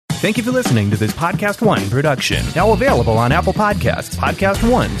Thank you for listening to this Podcast One production. Now available on Apple Podcasts,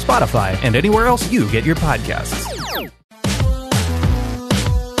 Podcast One, Spotify, and anywhere else you get your podcasts.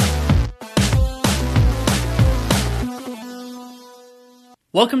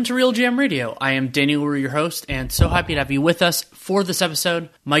 Welcome to Real Jam Radio. I am Daniel, your host, and so happy to have you with us for this episode.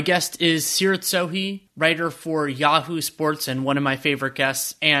 My guest is Seerat Sohi, writer for Yahoo Sports and one of my favorite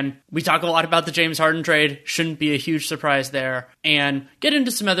guests, and we talk a lot about the James Harden trade, shouldn't be a huge surprise there, and get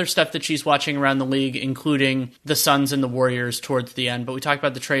into some other stuff that she's watching around the league, including the Suns and the Warriors towards the end, but we talk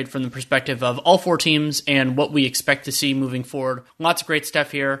about the trade from the perspective of all four teams and what we expect to see moving forward. Lots of great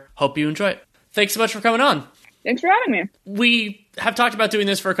stuff here. Hope you enjoy it. Thanks so much for coming on. Thanks for having me. We have talked about doing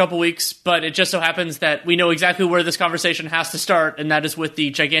this for a couple weeks, but it just so happens that we know exactly where this conversation has to start, and that is with the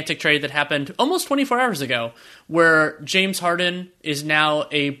gigantic trade that happened almost 24 hours ago, where James Harden is now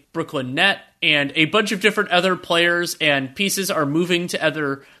a Brooklyn Net, and a bunch of different other players and pieces are moving to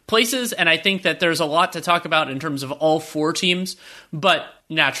other places, and I think that there's a lot to talk about in terms of all four teams, but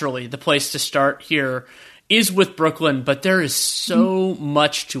naturally, the place to start here is with Brooklyn, but there is so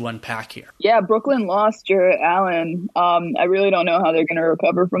much to unpack here. Yeah, Brooklyn lost Jarrett Allen. I really don't know how they're going to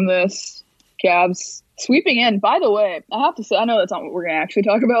recover from this. Cavs sweeping in. By the way, I have to say, I know that's not what we're going to actually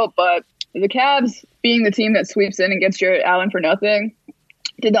talk about, but the Cavs being the team that sweeps in and gets Jarrett Allen for nothing,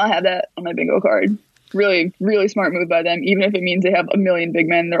 did not have that on my bingo card. Really, really smart move by them. Even if it means they have a million big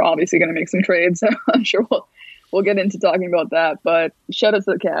men, they're obviously going to make some trades. So I'm sure we'll get into talking about that. But shout out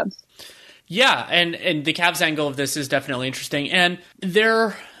to the Cavs. Yeah, and the Cavs angle of this is definitely interesting. And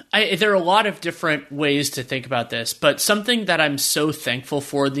there are a lot of different ways to think about this, but something that I'm so thankful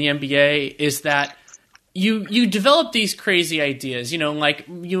for in the NBA is that you develop these crazy ideas. You know, like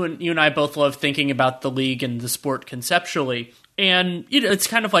you and I both love thinking about the league and the sport conceptually. And it's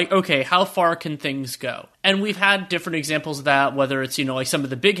kind of like, okay, how far can things go? And we've had different examples of that, whether it's, like some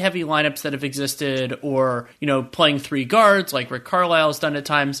of the big heavy lineups that have existed or, playing three guards like Rick Carlisle's done at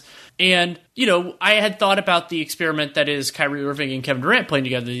times. And, I had thought about the experiment that is Kyrie Irving and Kevin Durant playing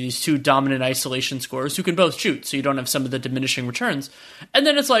together, these two dominant isolation scorers who can both shoot, so you don't have some of the diminishing returns. And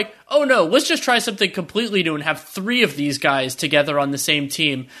then it's like, oh no, let's just try something completely new and have three of these guys together on the same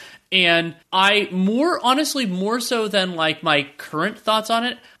team. And more so than like my current thoughts on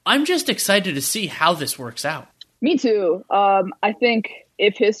it, I'm just excited to see how this works out. Me too. I think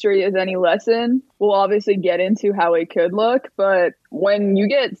if history is any lesson, we'll obviously get into how it could look. But when you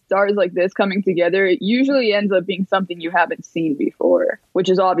get stars like this coming together, it usually ends up being something you haven't seen before, which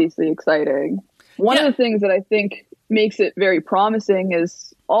is obviously exciting. One of the things that I think makes it very promising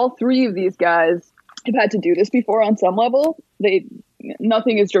is all three of these guys have had to do this before on some level.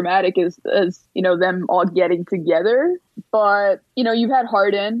 Nothing as dramatic as them all getting together. But, you've had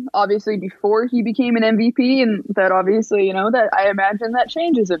Harden, obviously, before he became an MVP, and that obviously, that I imagine that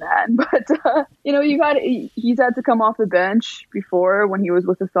changes a man. But, he's had to come off the bench before when he was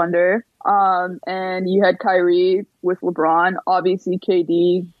with the Thunder. And you had Kyrie with LeBron, obviously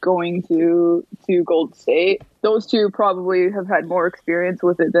KD going to Golden State. Those two probably have had more experience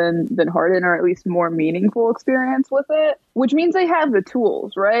with it than Harden, or at least more meaningful experience with it, which means they have the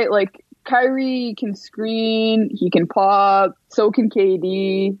tools, right? Like Kyrie can screen, he can pop, so can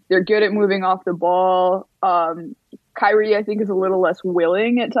KD. They're good at moving off the ball. Kyrie, I think, is a little less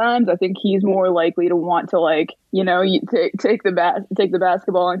willing at times. I think he's more likely to want to take the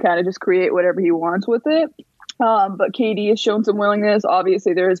basketball and kind of just create whatever he wants with it. But KD has shown some willingness.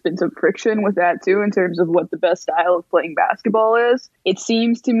 Obviously, there has been some friction with that, too, in terms of what the best style of playing basketball is. It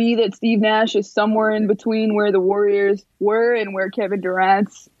seems to me that Steve Nash is somewhere in between where the Warriors were and where Kevin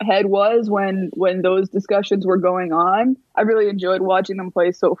Durant's head was when those discussions were going on. I really enjoyed watching them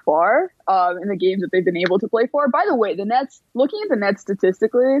play so far in the games that they've been able to play for. By the way, the Nets, looking at the Nets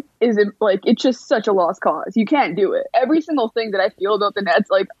statistically, it's just such a lost cause. You can't do it. Every single thing that I feel about the Nets,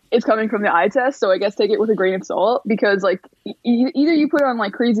 is coming from the eye test. So I guess take it with a grain of salt, because either you put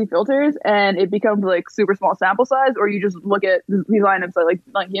on crazy filters and it becomes super small sample size, or you just look at these lineups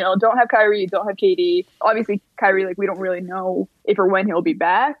that don't have Kyrie, don't have KD. Obviously Kyrie, we don't really know if or when he'll be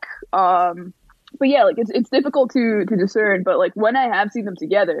back. But yeah, it's difficult to discern. But when I have seen them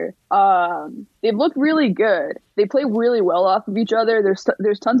together, they've looked really good. They play really well off of each other.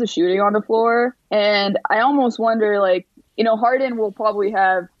 There's tons of shooting on the floor, and I almost wonder Harden will probably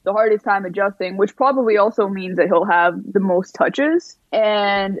have the hardest time adjusting, which probably also means that he'll have the most touches,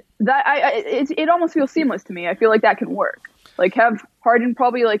 and that it almost feels seamless to me. I feel like that can work. Have Harden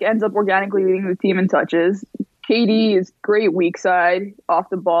probably ends up organically leading the team in touches. KD is great weak side, off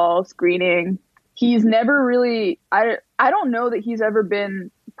the ball, screening. He's never really, I don't know that he's ever been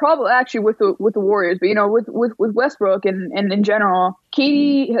probably actually with the Warriors, but with Westbrook and in general,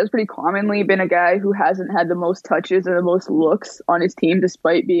 KD has pretty commonly been a guy who hasn't had the most touches or the most looks on his team,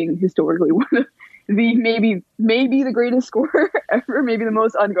 despite being historically one of the maybe the greatest scorer ever, maybe the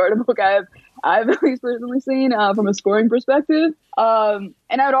most unguardable guy I've at least personally seen from a scoring perspective. And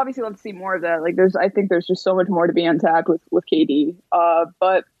I would obviously love to see more of that. Like I think there's just so much more to be untapped with KD.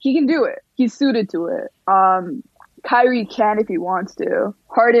 But he can do it. He's suited to it. Kyrie can if he wants to.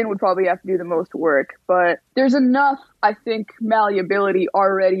 Harden would probably have to do the most work, but there's enough, I think, malleability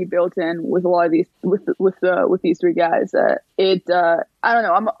already built in with a lot of these with these three guys that I don't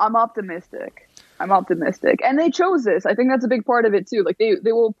know. I'm optimistic. And they chose this. I think that's a big part of it too. Like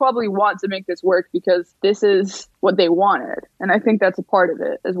they will probably want to make this work because this is what they wanted. And I think that's a part of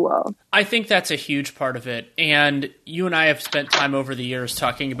it as well. I think that's a huge part of it. And you and I have spent time over the years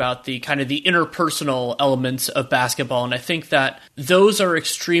talking about the kind of the interpersonal elements of basketball. And I think that those are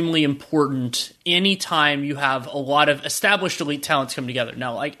extremely important anytime you have a lot of established elite talents come together.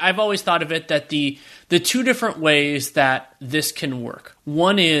 Now, like I've always thought of it that the two different ways that this can work.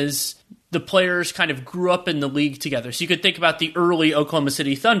 One is the players kind of grew up in the league together. So you could think about the early Oklahoma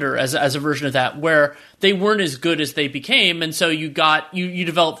City Thunder as a version of that, where they weren't as good as they became. And so you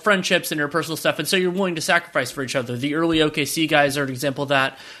develop friendships and interpersonal stuff. And so you're willing to sacrifice for each other. The early OKC guys are an example of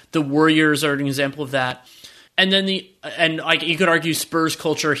that. The Warriors are an example of that. And then you could argue Spurs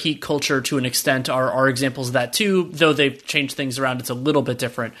culture, Heat culture to an extent are examples of that too, though they've changed things around. It's a little bit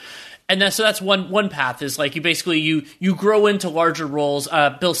different. And so that's one path is like you grow into larger roles.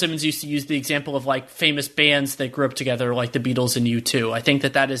 Bill Simmons used to use the example of like famous bands that grew up together, like the Beatles and U2. I think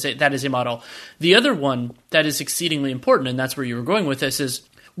that is a model. The other one that is exceedingly important, and that's where you were going with this, is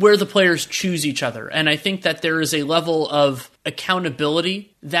where the players choose each other. And I think that there is a level of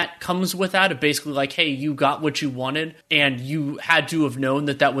accountability that comes with that, of basically like, hey, you got what you wanted, and you had to have known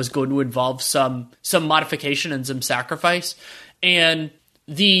that was going to involve some modification and some sacrifice. And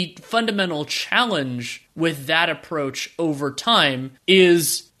the fundamental challenge with that approach over time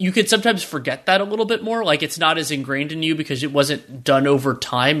is you could sometimes forget that a little bit more. Like it's not as ingrained in you because it wasn't done over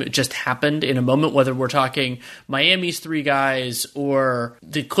time. It just happened in a moment, whether we're talking Miami's three guys or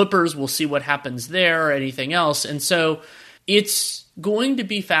the Clippers, we'll see what happens there or anything else. And so it's going to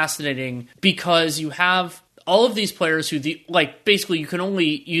be fascinating because you have all of these players who basically you can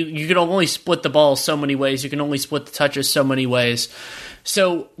only split the ball so many ways. You can only split the touches so many ways.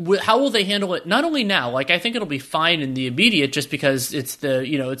 So how will they handle it? Not only now, like I think it'll be fine in the immediate just because it's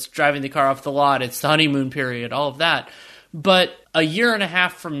it's driving the car off the lot. It's the honeymoon period, all of that. But a year and a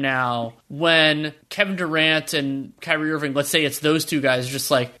half from now, when Kevin Durant and Kyrie Irving, let's say it's those two guys,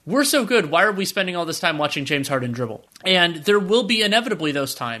 just like, we're so good, why are we spending all this time watching James Harden dribble? And there will be inevitably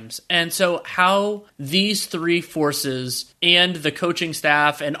those times. And so how these three forces and the coaching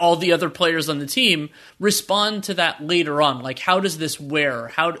staff and all the other players on the team respond to that later on, like how does this wear?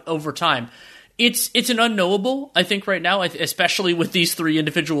 How over time? It's an unknowable, I think, right now, especially with these three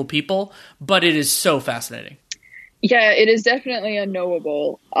individual people, but it is so fascinating. Yeah, it is definitely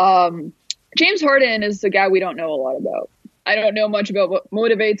unknowable. James Harden is the guy we don't know a lot about. I don't know much about what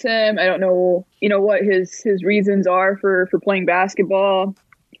motivates him. I don't know, what his reasons are for playing basketball.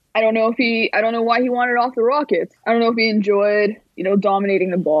 I don't know why he wanted off the Rockets. I don't know if he enjoyed, dominating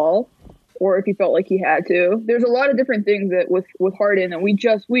the ball or if he felt like he had to. There's a lot of different things that with Harden that we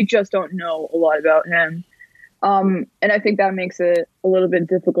just don't know a lot about him. And I think that makes it a little bit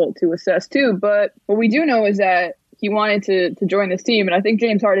difficult to assess too. But what we do know is that he wanted to join this team, and I think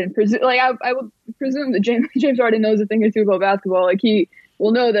James Harden, I would presume that James Harden knows a thing or two about basketball. Like he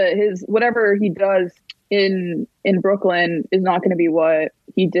will know that whatever he does in Brooklyn is not going to be what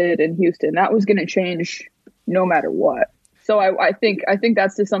he did in Houston. That was going to change no matter what. So I think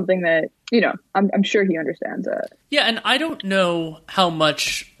that's just something that I'm sure he understands that. Yeah, and I don't know how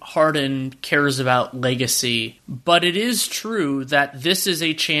much Harden cares about legacy, but it is true that this is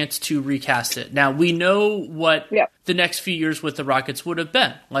a chance to recast it. Now, we know what the next few years with the Rockets would have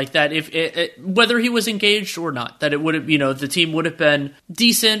been. Like that, if whether he was engaged or not, that it would have, the team would have been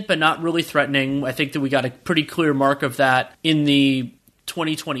decent, but not really threatening. I think that we got a pretty clear mark of that in the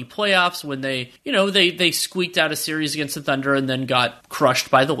 2020 playoffs when they squeaked out a series against the Thunder and then got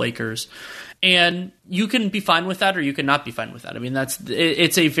crushed by the Lakers. And you can be fine with that or you can not be fine with that. I mean,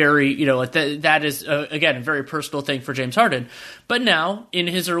 it's a very, that is, again, a very personal thing for James Harden. But now, in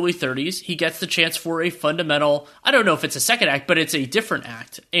his early 30s, he gets the chance for a fundamental, I don't know if it's a second act, but it's a different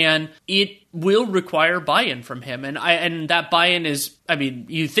act. And it will require buy-in from him. And that buy-in is, I mean,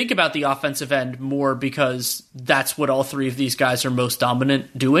 you think about the offensive end more because that's what all three of these guys are most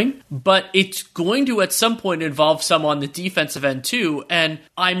dominant doing. But it's going to, at some point, involve some on the defensive end, too. And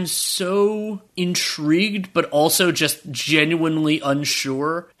I'm so intrigued, but also just genuinely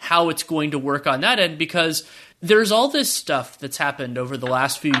unsure how it's going to work on that end, because there's all this stuff that's happened over the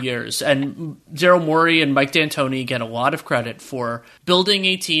last few years, and Daryl Morey and Mike D'Antoni get a lot of credit for building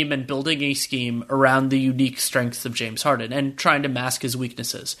a team and building a scheme around the unique strengths of James Harden and trying to mask his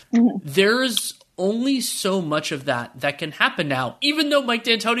weaknesses. Mm-hmm. There's only so much of that can happen now, even though Mike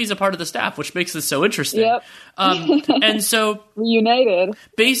D'Antoni is a part of the staff, which makes this so interesting. Yep. And so reunited.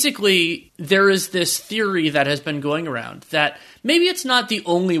 Basically, there is this theory that has been going around that maybe it's not the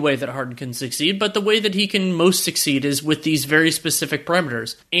only way that Harden can succeed, but the way that he can most succeed is with these very specific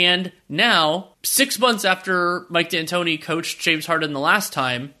parameters. And now, 6 months after Mike D'Antoni coached James Harden the last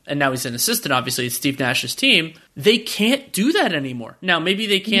time, and now he's an assistant, obviously, it's Steve Nash's team, they can't do that anymore. Now, maybe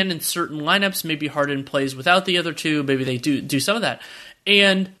they can in certain lineups. Maybe Harden plays without the other two. Maybe they do some of that.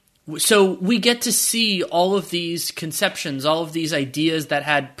 And so we get to see all of these conceptions, all of these ideas that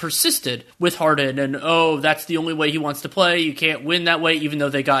had persisted with Harden, and that's the only way he wants to play. You can't win that way, even though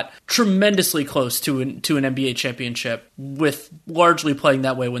they got tremendously close to an NBA championship with largely playing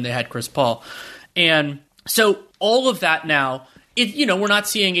that way when they had Chris Paul. And so all of that now, we're not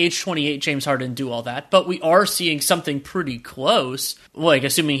seeing age 28 James Harden do all that, but we are seeing something pretty close, like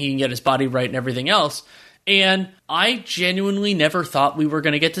assuming he can get his body right and everything else. And I genuinely never thought we were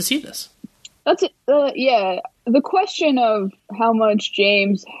going to get to see this. That's it. Yeah. The question of how much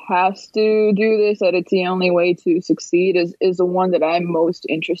James has to do this, that it's the only way to succeed, is the one that I'm most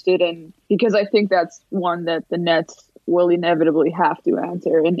interested in, because I think that's one that the Nets will inevitably have to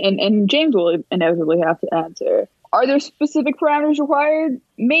answer, and James will inevitably have to answer. Are there specific parameters required?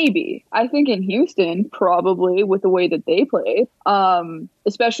 Maybe. I think in Houston, probably, with the way that they play,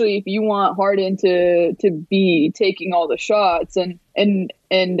 especially if you want Harden to be taking all the shots and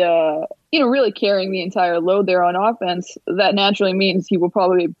really carrying the entire load there on offense, that naturally means he will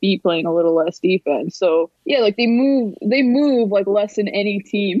probably be playing a little less defense. So yeah, like they move like less than any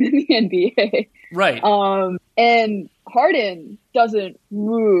team in the NBA. Right. And Harden doesn't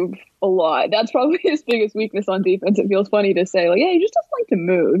move a lot. That's probably his biggest weakness on defense. It feels funny to say, like, yeah, he just doesn't like to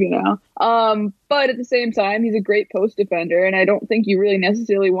move, but at the same time, he's a great post defender, and I don't think you really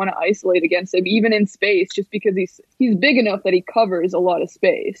necessarily want to isolate against him, even in space, just because he's big enough that he covers a lot of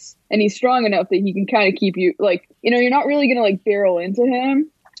space, and he's strong enough that he can kind of keep you, like, you're not really going to, like, barrel into him.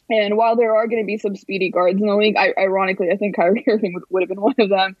 And while there are going to be some speedy guards in the league, ironically, I think Kyrie Irving would have been one of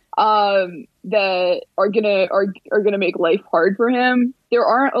them, that are gonna make life hard for him. There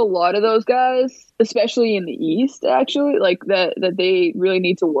aren't a lot of those guys, especially in the East, actually, like that they really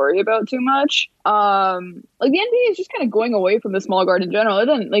need to worry about too much. Like the NBA is just kind of going away from the small guard in general. It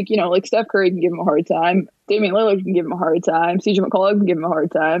doesn't, like Steph Curry can give him a hard time. Damian Lillard can give him a hard time. CJ McCollum can give him a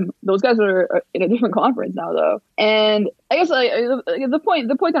hard time. Those guys are in a different conference now, though. And I guess the point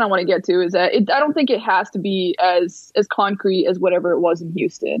that I want to get to is that I don't think it has to be as concrete as whatever it was in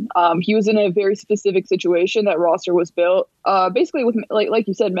Houston. He was in a very specific situation. That roster was built basically with, like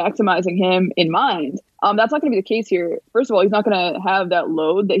you said, maximizing him in mind. That's not going to be the case here. First of all, he's not going to have that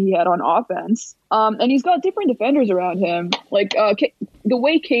load that he had on offense. And he's got different defenders around him. Like the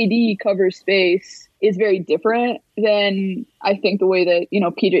way KD covers space is very different than I think the way that,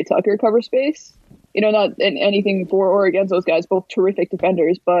 PJ Tucker covers space. Not anything for or against those guys, both terrific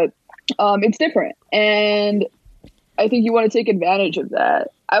defenders, but it's different. And I think you want to take advantage of that.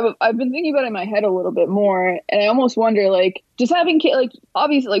 I've been thinking about it in my head a little bit more, and I almost wonder, just having,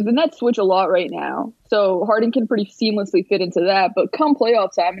 obviously, the Nets switch a lot right now, so Harden can pretty seamlessly fit into that, but come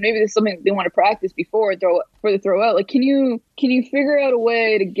playoff time, and maybe there's something they want to practice before they throw out, can you figure out a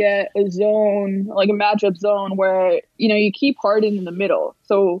way to get a zone, like a matchup zone, where, you keep Harden in the middle?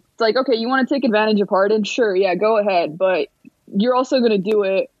 So it's like, okay, you want to take advantage of Harden? Sure, yeah, go ahead, but you're also going to do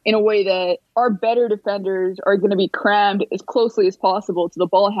it in a way that our better defenders are going to be crammed as closely as possible to the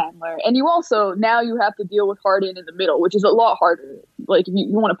ball handler. And you also, now you have to deal with Harden in the middle, which is a lot harder. Like, if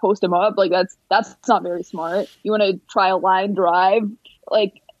you want to post him up, that's not very smart. You want to try a line drive.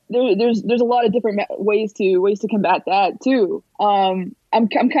 There's a lot of different ways to combat that too. I'm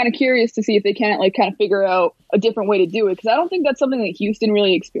kind of curious to see if they can't like kind of figure out a different way to do it, because I don't think that's something that Houston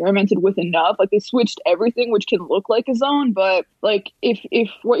really experimented with enough. Like they switched everything, which can look like a zone, but like if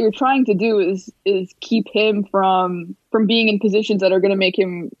what you're trying to do is keep him from being in positions that are going to make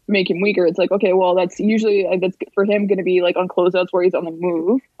him weaker, it's like, okay, well that's usually that's for him going to be like on closeouts where he's on the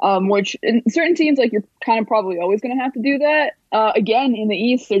move, which in certain teams like you're kind of probably always going to have to do that. Again, in the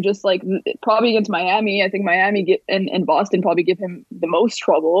East, they're just like probably against Miami. I think Miami and Boston probably give him the most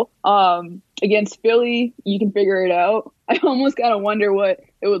trouble. Against Philly, you can figure it out. I almost kind of wonder what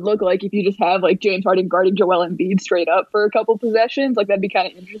it would look like if you just have like James Harden guarding Joel Embiid straight up for a couple possessions. Like that'd be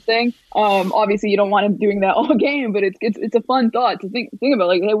kind of interesting. Obviously you don't want him doing that all game, but it's a fun thought to think about.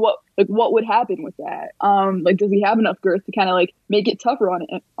 Like, hey, what would happen with that? Like, does he have enough girth to kind of like make it tougher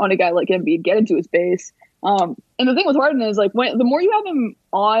on a guy like Embiid, get into his base? And the thing with Harden is like the more you have him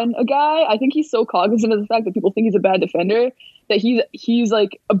on a guy, I think he's so cognizant of the fact that people think he's a bad defender that he's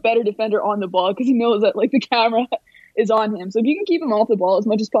like a better defender on the ball because he knows that like the camera is on him. So if you can keep him off the ball as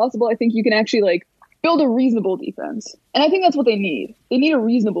much as possible, I think you can actually like build a reasonable defense. And I think that's what they need. They need a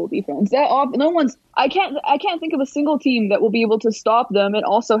reasonable defense. I can't think of a single team that will be able to stop them and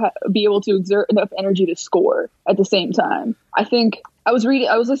also be able to exert enough energy to score at the same time. I think I was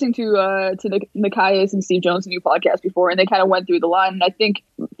listening to Nikias and Steve Jones' new podcast before, and they kind of went through the line. And I think,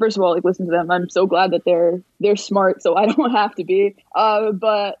 first of all, like listen to them. I'm so glad that they're smart, so I don't have to be.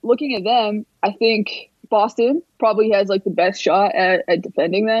 But looking at them, I think Boston probably has like the best shot at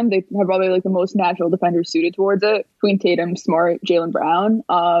defending them. They have probably like the most natural defenders suited towards it between Tatum, Smart, Jaylen Brown.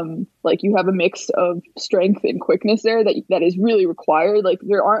 Like you have a mix of strength and quickness there that is really required. Like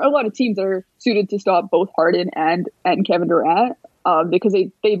there aren't a lot of teams that are suited to stop both Harden and Kevin Durant. Because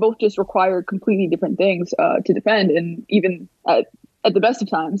they both just require completely different things to defend, and even at the best of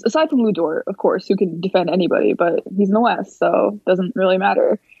times, aside from Lou Dort, of course, who can defend anybody, but he's in the West, so it doesn't really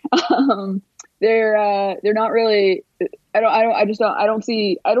matter. They're not really. I don't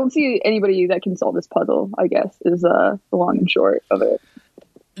see anybody that can solve this puzzle, I guess, is the long and short of it.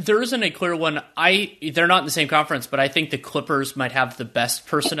 There isn't a clear one. They're not in the same conference, but I think the Clippers might have the best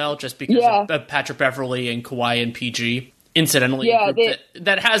personnel just because of Patrick Beverly and Kawhi and PG. Incidentally,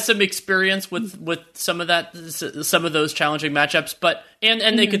 that has some experience with some of those challenging matchups, but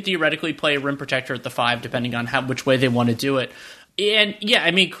and they could theoretically play a rim protector at the 5 depending on which way they want to do it. And yeah,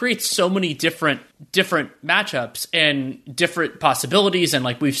 I mean, it creates so many different matchups and different possibilities. And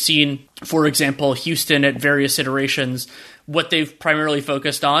like we've seen, for example, Houston at various iterations, what they've primarily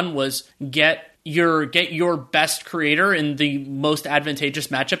focused on was get your best creator in the most advantageous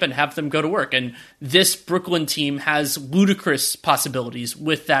matchup and have them go to work. And this Brooklyn team has ludicrous possibilities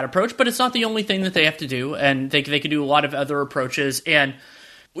with that approach, but it's not the only thing that they have to do. And they can do a lot of other approaches. And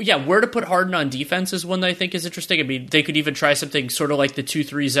yeah, where to put Harden on defense is one that I think is interesting. I mean, they could even try something sort of like the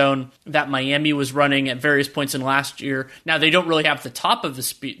 2-3 zone that Miami was running at various points in last year. Now they don't really have the top of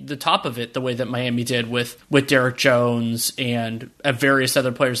it the way that Miami did with Derek Jones and various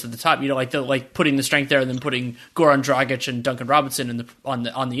other players at the top. You know, like putting the strength there and then putting Goran Dragic and Duncan Robinson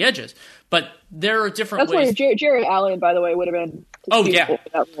on the edges. But there are different ways. That's where Jared Allen, by the way, would have been. Oh yeah.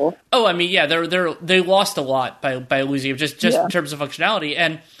 Oh, I mean, yeah. They lost a lot by losing just in terms of functionality,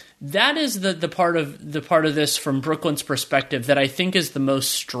 and that is the part of this from Brooklyn's perspective that I think is the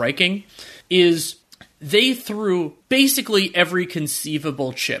most striking. Is they threw basically every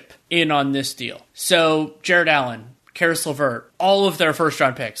conceivable chip in on this deal. So Jared Allen, Karis LeVert, all of their first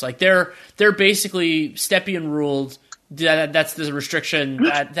round picks, like they're basically Stepien ruled. That's the restriction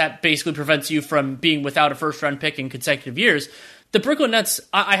that basically prevents you from being without a first-round pick in consecutive years. The Brooklyn Nets,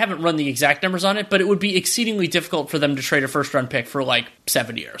 I haven't run the exact numbers on it, but it would be exceedingly difficult for them to trade a first-round pick for like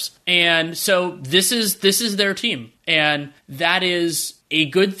 7 years. And so this is their team. And that is a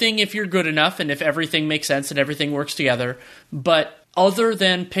good thing if you're good enough and if everything makes sense and everything works together. But other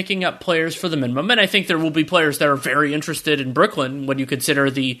than picking up players for the minimum, and I think there will be players that are very interested in Brooklyn when you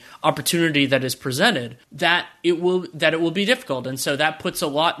consider the opportunity that is presented, that it will be difficult. And so that puts a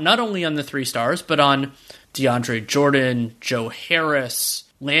lot not only on the 3 stars, but on DeAndre Jordan, Joe Harris,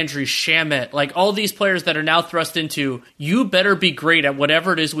 Landry Shamet, like all these players that are now thrust into, you better be great at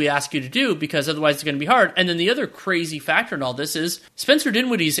whatever it is we ask you to do because otherwise it's going to be hard. And then the other crazy factor in all this is Spencer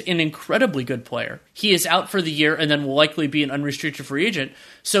Dinwiddie's an incredibly good player. He is out for the year and then will likely be an unrestricted free agent.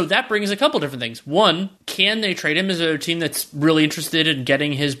 So that brings a couple different things. One, can they trade him? Is there a team that's really interested in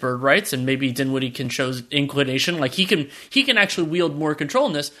getting his bird rights? And maybe Dinwiddie can show inclination. Like he can actually wield more control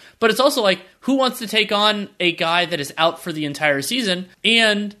in this. But it's also like, who wants to take on a guy that is out for the entire season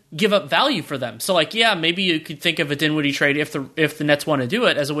and give up value for them? So like, yeah, maybe you could think of a Dinwiddie trade if the Nets want to do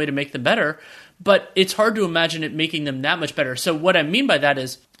it as a way to make them better. but it's hard to imagine it making them that much better. So what I mean by that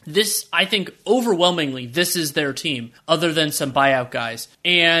is, this, I think, overwhelmingly, this is their team, other than some buyout guys.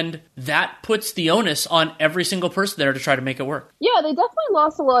 And that puts the onus on every single person there to try to make it work. Yeah, they definitely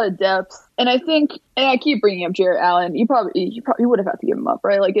lost a lot of depth. And I think, and I keep bringing up Jarrett Allen, you probably would have had to give him up,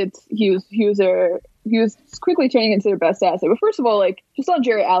 right? Like, he was quickly turning into their best asset. But first of all, like, just on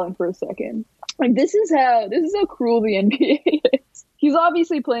Jarrett Allen for a second, like, this is how cruel the NBA is. He's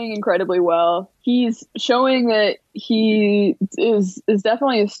obviously playing incredibly well. He's showing that he is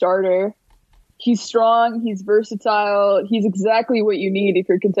definitely a starter. He's strong. He's versatile. He's exactly what you need if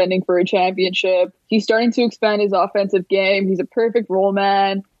you're contending for a championship. He's starting to expand his offensive game. He's a perfect role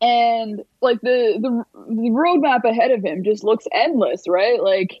man. And like the roadmap ahead of him just looks endless, right?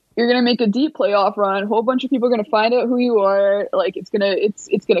 Like, you're going to make a deep playoff run. A whole bunch of people are going to find out who you are. Like, it's going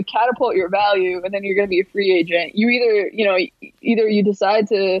to catapult your value, and then you're going to be a free agent. You either you decide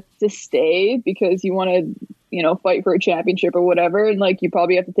to stay because you want to, fight for a championship or whatever, and like, you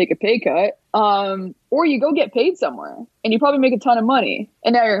probably have to take a pay cut. Or you go get paid somewhere and you probably make a ton of money.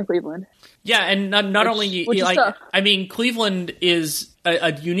 And now you're in Cleveland. Yeah, and not only Cleveland is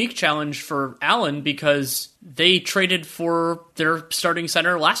a unique challenge for Allen because they traded for their starting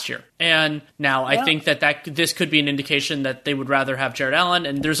center last year. And now I think that this could be an indication that they would rather have Jarrett Allen.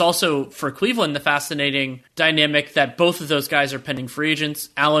 And there's also, for Cleveland, the fascinating dynamic that both of those guys are pending free agents.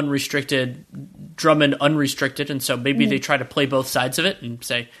 Allen restricted, Drummond unrestricted. And so maybe they try to play both sides of it and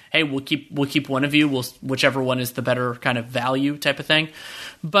say, hey, we'll keep one of you. Whichever one is the better kind of value type of thing.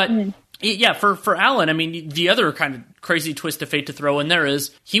 But yeah, for Allen, I mean, the other kind of crazy twist of fate to throw in there is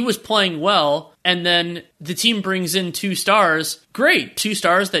he was playing well, and then the team brings in 2 stars. Great, 2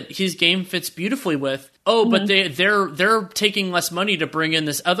 stars that his game fits beautifully with. Oh, but they're taking less money to bring in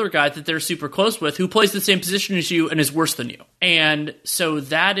this other guy that they're super close with who plays the same position as you and is worse than you. And so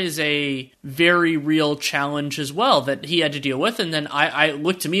that is a very real challenge as well that he had to deal with. And then I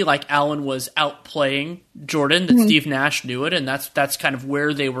looked to me like Allen was outplaying Jordan, that Steve Nash knew it, and that's kind of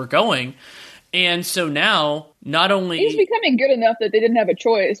where they were going. And so now, not only... He's becoming good enough that they didn't have a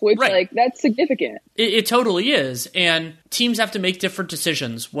choice, which, that's significant. It totally is. And teams have to make different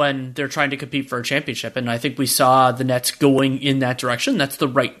decisions when they're trying to compete for a championship. And I think we saw the Nets going in that direction. That's the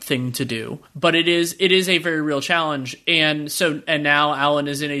right thing to do. But it is a very real challenge. And now Allen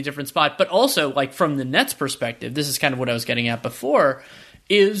is in a different spot. But also, like, from the Nets' perspective, this is kind of what I was getting at before,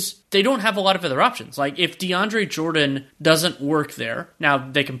 is they don't have a lot of other options. Like, if DeAndre Jordan doesn't work there, now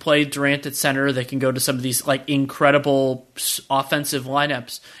they can play Durant at center, they can go to some of these like incredible offensive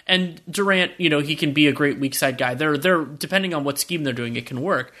lineups, and Durant, he can be a great weak side guy. They're depending on what scheme they're doing, it can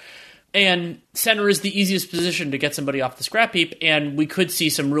work. And center is the easiest position to get somebody off the scrap heap, and we could see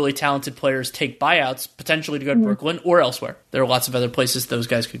some really talented players take buyouts, potentially to go to Brooklyn or elsewhere. There are lots of other places those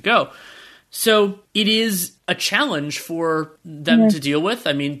guys could go. So it is a challenge for them to deal with.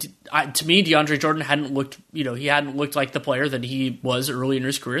 I mean, to me, DeAndre Jordan hadn't looked like the player that he was early in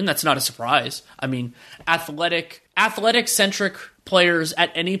his career, and that's not a surprise. I mean, athletic-centric players at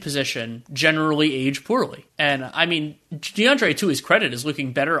any position generally age poorly. And I mean, DeAndre, to his credit, is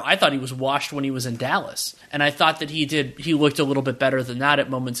looking better. I thought he was washed when he was in Dallas, and I thought that he looked a little bit better than that at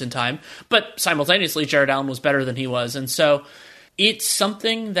moments in time. But simultaneously, Jarrett Allen was better than he was, and so it's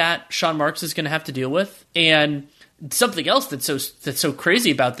something that Sean Marks is going to have to deal with. And something else that's so crazy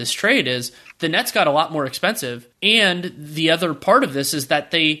about this trade is the Nets got a lot more expensive. And the other part of this is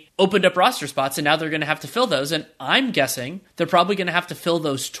that they opened up roster spots, and now they're going to have to fill those. And I'm guessing they're probably going to have to fill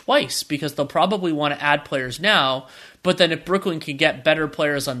those twice because they'll probably want to add players now. But then if Brooklyn can get better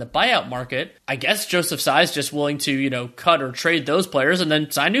players on the buyout market, I guess Joseph Tsai is just willing to, cut or trade those players and then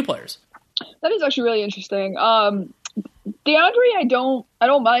sign new players. That is actually really interesting. DeAndre, I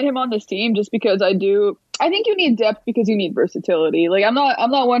don't mind him on this team just because I think you need depth because you need versatility. Like, I'm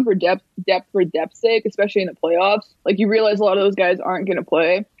not one for depth for depth's sake, especially in the playoffs. Like, you realize a lot of those guys aren't going to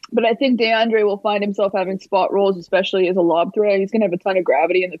play. But I think DeAndre will find himself having spot roles, especially as a lob threat. He's going to have a ton of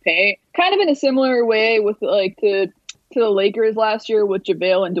gravity in the paint. Kind of in a similar way with like to the Lakers last year with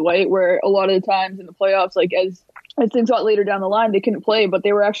JaVale and Dwight, where a lot of the times in the playoffs, like as things got later down the line, they couldn't play, but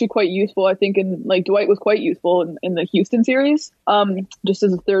they were actually quite useful. I think, Dwight was quite useful in the Houston series, just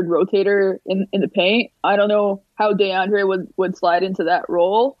as a third rotator in the paint. I don't know how DeAndre would slide into that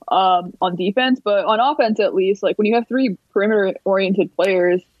role on defense, but on offense, at least, like when you have 3 perimeter-oriented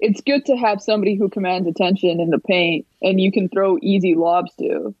players, it's good to have somebody who commands attention in the paint and you can throw easy lobs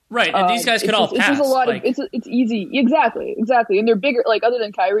to. Right, and these guys can all pass. It's just a lot of it's easy, exactly, and they're bigger. Like other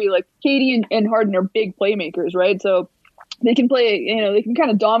than Kyrie, like Katie and Harden are big playmakers, right? So they can play, they can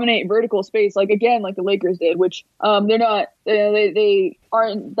kind of dominate vertical space, like again, like the Lakers did, which they're not, they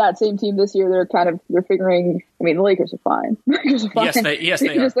aren't that same team this year. They're figuring. I mean, the Lakers are fine. Lakers are fine. Yes,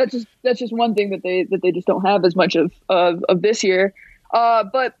 they are. That's just one thing that they just don't have as much of this year.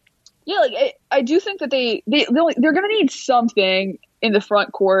 But yeah, like I do think that they're going to need something in the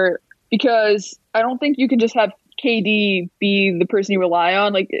front court, because I don't think you can just have KD be the person you rely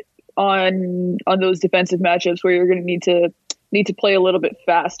on, like on those defensive matchups where you're going to need to play a little bit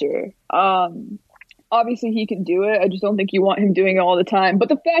faster. Obviously he can do it. I just don't think you want him doing it all the time. But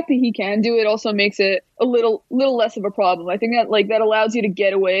the fact that he can do it also makes it a little less of a problem. I think that that allows you to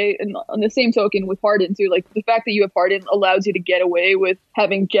get away. And on the same token with Harden too, like the fact that you have Harden allows you to get away with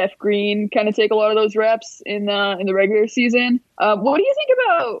having Jeff Green kind of take a lot of those reps in the regular season. What do you think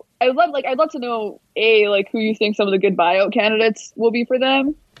about? I'd love to know who you think some of the good buyout candidates will be for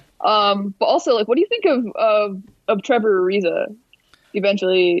them. But also what do you think of Trevor Ariza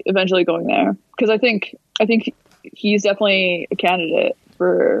eventually going there? Because I think he's definitely a candidate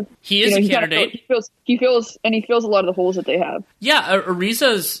for. He is a candidate. He fills a lot of the holes that they have. Yeah,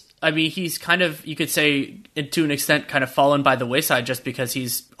 Ariza's. I mean, he's kind of, you could say, to an extent, kind of fallen by the wayside just because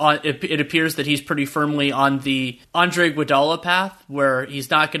he's on. It appears that he's pretty firmly on the Andre Iguodala path, where he's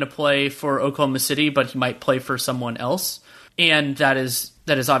not going to play for Oklahoma City, but he might play for someone else, and that is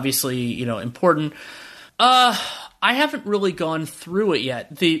obviously important. I haven't really gone through it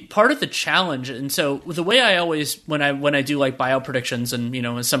yet. The part of the challenge, and so the way I always, when I do like buyout predictions, and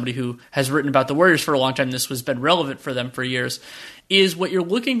as somebody who has written about the Warriors for a long time, this has been relevant for them for years, is what you're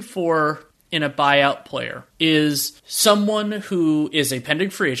looking for in a buyout player is someone who is a pending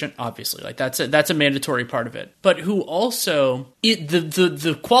free agent, obviously, like that's a mandatory part of it, but who also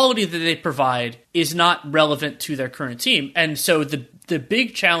the quality that they provide is not relevant to their current team. And so the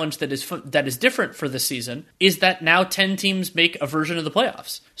big challenge that is different for this season is that now 10 teams make a version of the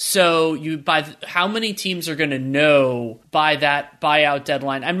playoffs. So how many teams are going to know by that buyout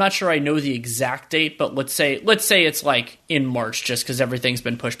deadline? I'm not sure I know the exact date, but let's say it's like in March, just because everything's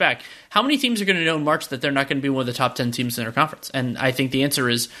been pushed back. How many teams are going to know in March that they're not going to be one of the top 10 teams in their conference? And I think the answer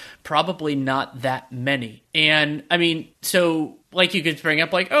is probably not that many. And I mean, so you could bring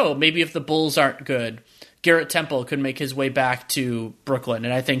up maybe if the Bulls aren't good, Garrett Temple could make his way back to Brooklyn,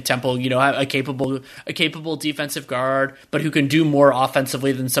 and I think Temple, a capable defensive guard, but who can do more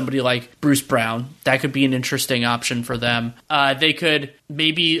offensively than somebody like Bruce Brown. That could be an interesting option for them. They could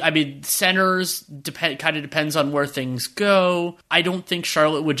centers kind of depends on where things go. I don't think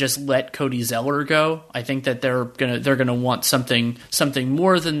Charlotte would just let Cody Zeller go. I think that they're gonna want something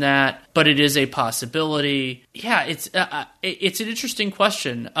more than that, but it is a possibility. Yeah, it's an interesting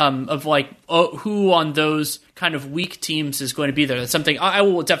question of who on those kind of weak teams is going to be there. That's something I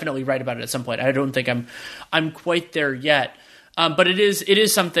will definitely write about it at some point. I don't think I'm quite there yet, but it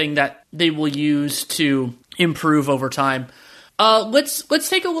is something that they will use to improve over time. Let's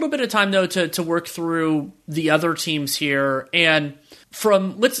take a little bit of time though to work through the other teams here, and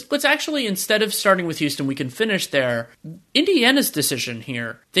let's actually, instead of starting with Houston, we can finish there. Indiana's decision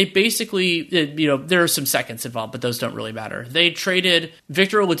here, they basically, there are some seconds involved, but those don't really matter. They traded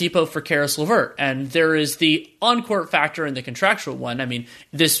Victor Oladipo for Karis LeVert, and there is the on-court factor and the contractual one. I mean,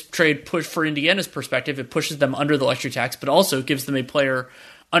 this trade for Indiana's perspective, it pushes them under the luxury tax, but also gives them a player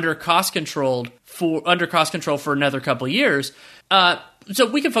under cost control for another couple of years. So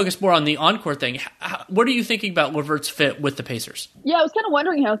we can focus more on the on-court thing. What are you thinking about LeVert's fit with the Pacers? Yeah, I was kind of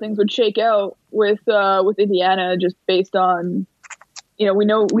wondering how things would shake out with Indiana, just based on, we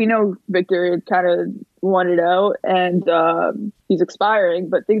know Victor kind of wanted out, and he's expiring,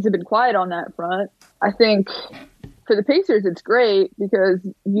 but things have been quiet on that front. I think for the Pacers, it's great because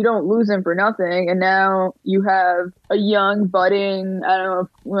you don't lose him for nothing, and now you have a young, budding, I don't know if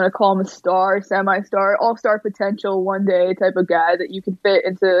you want to call him a star, semi-star, all-star potential one day type of guy that you can fit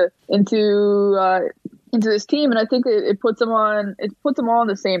into this team, and I think it puts them all on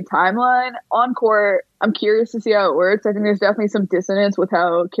the same timeline. On court, I'm curious to see how it works. I think there's definitely some dissonance with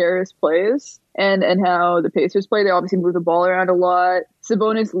how Karis plays and how the Pacers play. They obviously move the ball around a lot.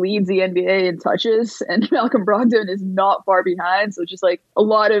 Sabonis leads the NBA in touches, and Malcolm Brogdon is not far behind. So just a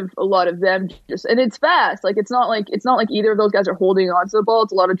lot of them and it's fast. It's not like either of those guys are holding on to the ball.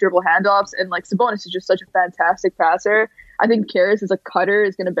 It's a lot of dribble handoffs, and Sabonis is just such a fantastic passer. I think Karis as a cutter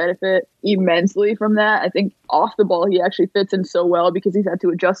is going to benefit immensely from that. I think off the ball, he actually fits in so well because he's had to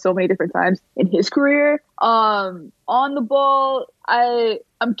adjust so many different times in his career. On the ball, I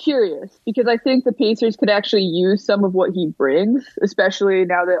I'm curious because I think the Pacers could actually use some of what he brings, especially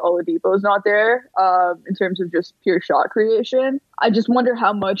now that Oladipo's not there, in terms of just pure shot creation. I just wonder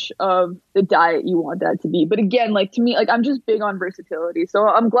how much of the diet you want that to be. But again, like to me, like I'm just big on versatility. So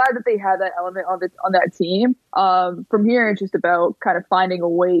I'm glad that they had that element on that team. From here, it's just about kind of finding a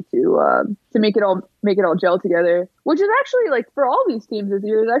way to make it all gel together, which is actually like for all these teams this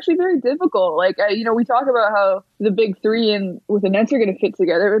year is actually very difficult. Like, we talk about how the big three and with the Nets are going to fit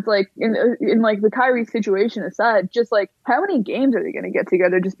together. It's like in like the Kyrie situation aside, just like how many games are they going to get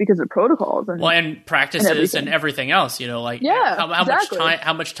together just because of protocols and practices and everything else, like exactly.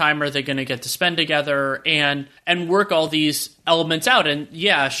 how much time are they going to get to spend together and work all these elements out. And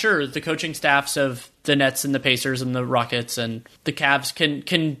yeah, sure, the coaching staffs of the Nets and the Pacers and the Rockets and the Cavs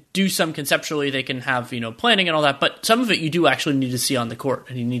can do some conceptually. They can have, planning and all that, but some of it you do actually need to see on the court,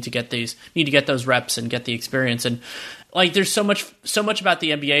 and you need to get those reps and get the experience. And like, there's so much about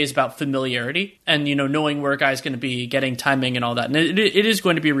the NBA is about familiarity and, knowing where a guy's going to be, getting timing and all that. And it is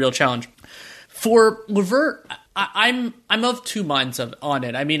going to be a real challenge. For LeVert, I'm of two minds on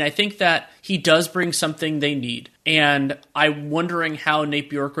it. I mean, I think that he does bring something they need, and I'm wondering how Nate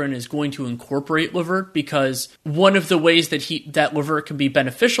Bjorkgren is going to incorporate LeVert, because one of the ways that LeVert can be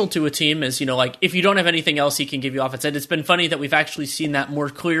beneficial to a team is, like if you don't have anything else, he can give you offense. And it's been funny that we've actually seen that more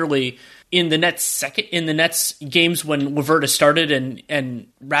clearly in the Nets games when LeVert has started and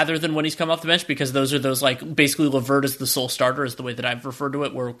rather than when he's come off the bench, because those are like basically LeVert is the sole starter is the way that I've referred to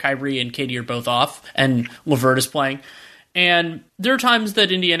it, where Kyrie and KD are both off and LeVert is playing. And there are times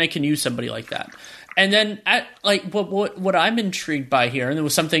that Indiana can use somebody like that. And then what I'm intrigued by here, and it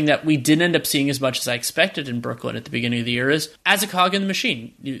was something that we didn't end up seeing as much as I expected in Brooklyn at the beginning of the year, is as a cog in the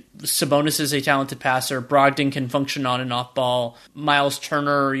machine. Sabonis is a talented passer. Brogdon can function on and off ball. Miles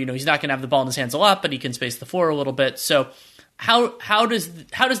Turner, he's not going to have the ball in his hands a lot, but he can space the floor a little bit. So how does the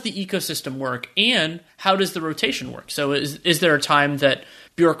ecosystem work, and how does the rotation work? So is there a time that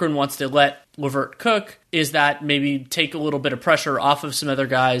Bjorkgren wants to let LeVert cook? Is that maybe take a little bit of pressure off of some other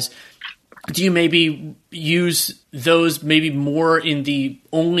guys? Do you maybe use those maybe more in the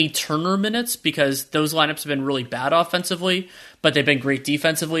only Turner minutes, because those lineups have been really bad offensively, but they've been great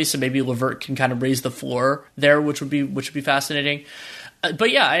defensively? So maybe LeVert can kind of raise the floor there, which would be fascinating.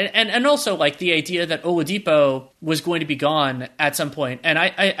 But yeah, and also like the idea that Oladipo was going to be gone at some point. And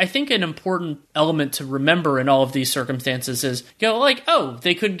I think an important element to remember in all of these circumstances is,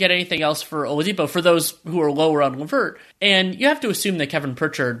 they couldn't get anything else for Oladipo for those who are lower on LeVert. And you have to assume that Kevin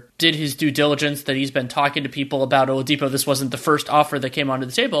Pritchard did his due diligence, that he's been talking to people about Oladipo. This wasn't the first offer that came onto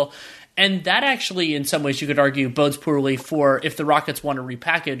the table. And that actually, in some ways, you could argue, bodes poorly for if the Rockets want to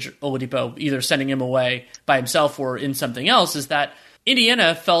repackage Oladipo, either sending him away by himself or in something else, is that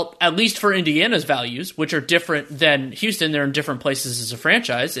Indiana felt, at least for Indiana's values, which are different than Houston, they're in different places as a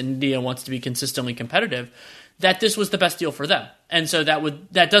franchise, and Indiana wants to be consistently competitive, that this was the best deal for them. And so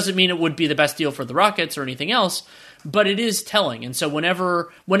that doesn't mean it would be the best deal for the Rockets or anything else, but it is telling. And so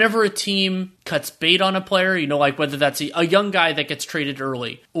whenever a team cuts bait on a player, like whether that's a young guy that gets traded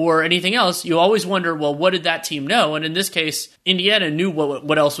early or anything else, you always wonder, well, what did that team know? And in this case, Indiana knew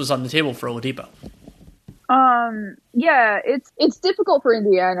what else was on the table for Oladipo. Yeah, it's difficult for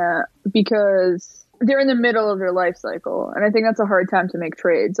Indiana because they're in the middle of their life cycle, and I think that's a hard time to make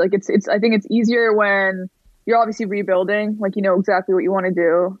trades. Like I think it's easier when you're obviously rebuilding, like you know exactly what you want to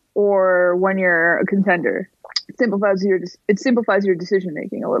do, or when you're a contender. It simplifies your decision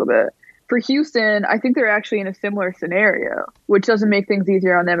making a little bit. For Houston, I think they're actually in a similar scenario, which doesn't make things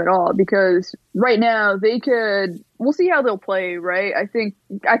easier on them at all, because right now we'll see how they'll play, right? I think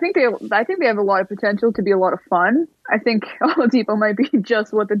they have a lot of potential to be a lot of fun. I think Oladipo might be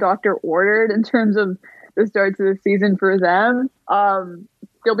just what the doctor ordered in terms of the start to the season for them.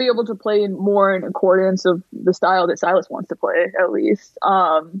 They'll be able to play more in accordance of the style that Silas wants to play, at least.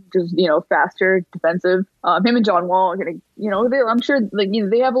 Just, faster, defensive. Him and John Wall are going to, I'm sure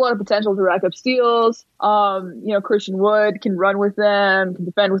they have a lot of potential to rack up steals. Christian Wood can run with them, can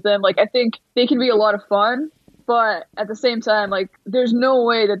defend with them. I think they can be a lot of fun. But at the same time, there's no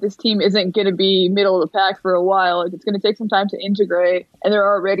way that this team isn't going to be middle of the pack for a while. It's going to take some time to integrate, and they're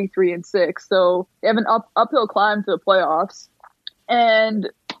already 3-6. So they have an uphill climb to the playoffs. And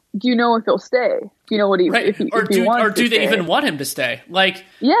do you know if he'll stay? Do you know what if he wants to stay? Or do they even want him to stay? That's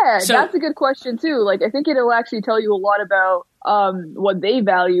a good question too. I think it'll actually tell you a lot about what they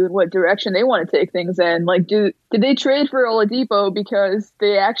value and what direction they want to take things in. Like, did they trade for Oladipo because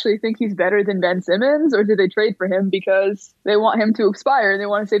they actually think he's better than Ben Simmons, or did they trade for him because they want him to expire and they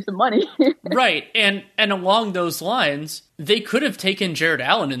want to save some money? Right, and along those lines, they could have taken Jared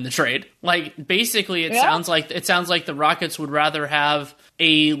Allen in the trade. Like, basically, it sounds like the Rockets would rather have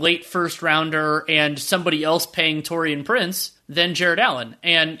a late first rounder and somebody else paying Taurean Prince than Jared Allen.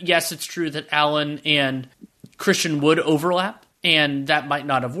 And yes, it's true that Allen and Christian would overlap, and that might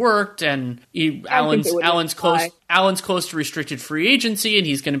not have worked. And Allen's close to restricted free agency, and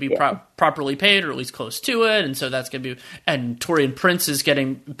he's going to be properly paid, or at least close to it. And so that's going to be. And Taurean Prince is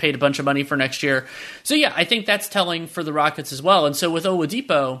getting paid a bunch of money for next year. So yeah, I think that's telling for the Rockets as well. And so with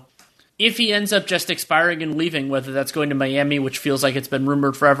Oladipo, if he ends up just expiring and leaving, whether that's going to Miami, which feels like it's been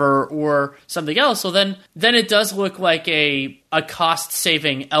rumored forever, or something else, well, then it does look like a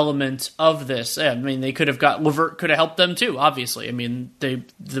cost-saving element of this. I mean, they could have LeVert could have helped them too, obviously. I mean, the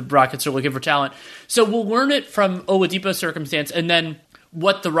Rockets are looking for talent. So we'll learn it from Oladipo's circumstance, and then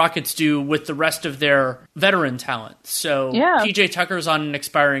what the Rockets do with the rest of their veteran talent. So PJ Tucker's on an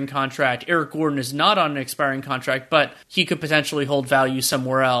expiring contract. Eric Gordon is not on an expiring contract, but he could potentially hold value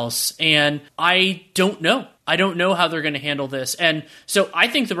somewhere else. And I don't know. I don't know how they're going to handle this. And so I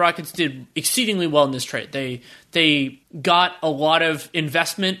think the Rockets did exceedingly well in this trade. They got a lot of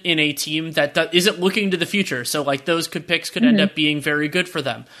investment in a team that isn't looking to the future. So like those picks could end up being very good for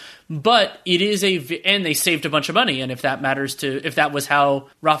them. But it is and they saved a bunch of money. And if that was how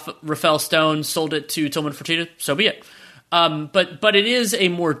Rafael Stone sold it to Tillman Fertitta, so be it. But it is a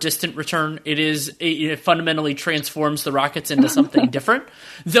more distant return. It fundamentally transforms the Rockets into something different.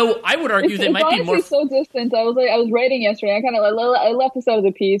 Though I would argue they might be more so distant. I was writing yesterday. I left this out of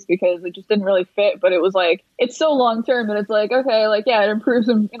the piece because it just didn't really fit. But it was like, it's so long term that it's like, okay, like yeah, it improves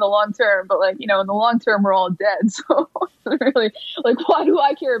them in the long term. But like, you know, in the long term, we're all dead. So really, like, why do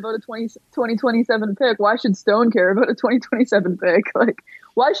I care about a 2027 pick? Why should Stone care about a 2027 pick? Like,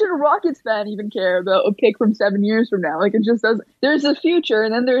 why should a Rockets fan even care about a pick from 7 years from now? Like, it just doesn't. There's a future,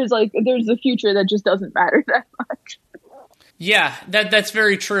 and then there's the future that just doesn't matter that much. Yeah, that's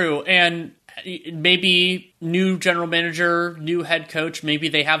very true. And maybe new general manager, new head coach, maybe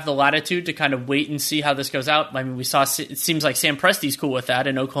they have the latitude to kind of wait and see how this goes out. I mean, it seems like Sam Presti's cool with that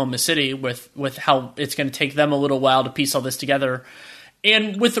in Oklahoma City with how it's going to take them a little while to piece all this together.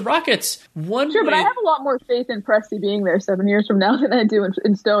 And with the Rockets, but I have a lot more faith in Presti being there 7 years from now than I do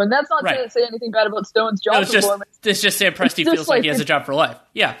in Stone. That's not to say anything bad about Stone's job performance. It's just Sam Presti feels like he has a job for life.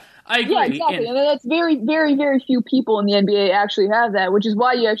 Yeah, I agree. Yeah, exactly. And that's very, very, very few people in the NBA actually have that, which is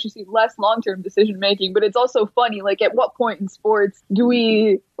why you actually see less long-term decision-making. But it's also funny, like, at what point in sports do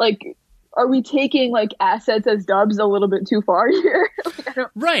we, like, are we taking like assets as dubs a little bit too far here?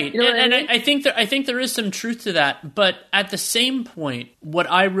 Right. You know I mean? I think there is some truth to that. But at the same point, what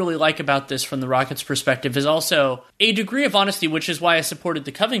I really like about this from the Rockets' perspective is also a degree of honesty, which is why I supported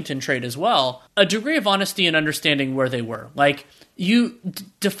the Covington trade as well. A degree of honesty and understanding where they were. Like,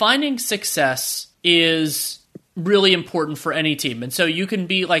 defining success is really important for any team. And so you can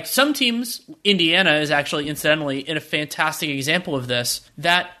be like, some teams, Indiana is actually incidentally in a fantastic example of this,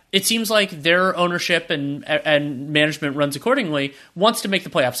 that it seems like their ownership and management runs accordingly, wants to make the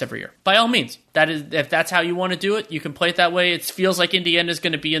playoffs every year. By all means, if that's how you want to do it, you can play it that way. It feels like Indiana is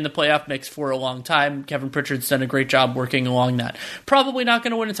going to be in the playoff mix for a long time. Kevin Pritchard's done a great job working along that. Probably not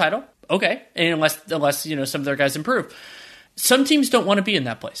going to win a title. Okay. And unless you know, some of their guys improve. Some teams don't want to be in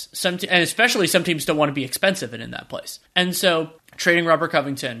that place. And especially some teams don't want to be expensive and in that place. And so trading Robert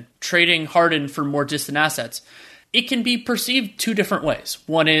Covington, trading Harden for more distant assets, it can be perceived two different ways.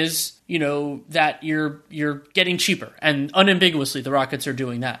 One is, you know, that you're getting cheaper, and unambiguously the Rockets are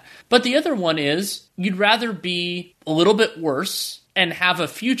doing that. But the other one is you'd rather be a little bit worse and have a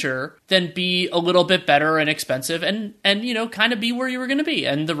future than be a little bit better and expensive and you know, kind of be where you were going to be.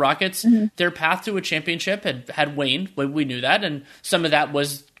 And the Rockets, their path to a championship had waned. We knew that, and some of that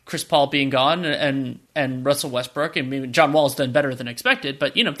was Chris Paul being gone and Russell Westbrook, and maybe John Wall's done better than expected,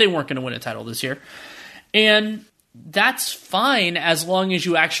 but you know, they weren't going to win a title this year. And that's fine as long as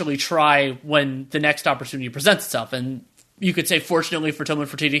you actually try when the next opportunity presents itself. And you could say, fortunately for Tillman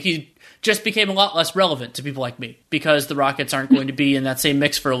Fertitta, he just became a lot less relevant to people like me because the Rockets aren't going to be in that same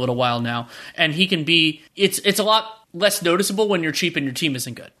mix for a little while now. And he can be, it's a lot less noticeable when you're cheap and your team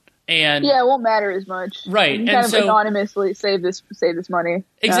isn't good. And yeah, it won't matter as much. Right. You can kind of anonymously save this money.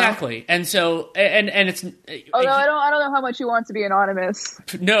 Exactly. And so, and it's, although I don't know how much he wants to be anonymous.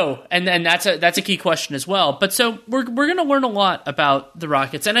 No. And that's a key question as well. But so we're going to learn a lot about the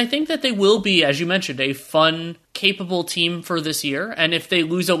Rockets. And I think that they will be, as you mentioned, a fun, capable team for this year. And if they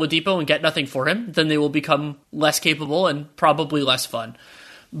lose Oladipo and get nothing for him, then they will become less capable and probably less fun.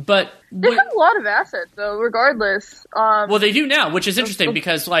 But they have a lot of assets, though, regardless. Well, they do now, which is interesting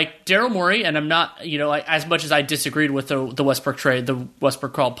because, like, Daryl Morey, and I'm not, as much as I disagreed with the Westbrook trade, the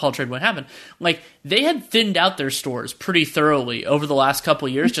Westbrook-Paul trade when it happened, like, they had thinned out their stores pretty thoroughly over the last couple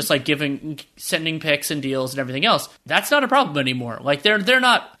of years, just like sending picks and deals and everything else. That's not a problem anymore. Like, they're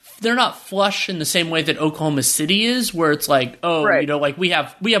not flush in the same way that Oklahoma City is, where it's like, right. Like we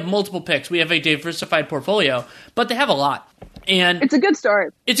have multiple picks, we have a diversified portfolio, but they have a lot. And it's a good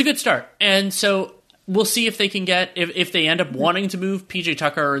start. And so we'll see if they can if they end up wanting to move PJ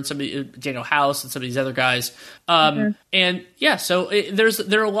Tucker and Daniel House and some of these other guys. And yeah, so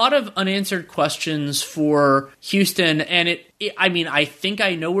there are a lot of unanswered questions for Houston, and I think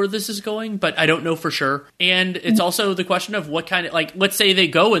I know where this is going, but I don't know for sure. And it's also the question of what kind of, like, let's say they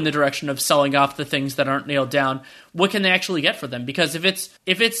go in the direction of selling off the things that aren't nailed down. What can they actually get for them? Because if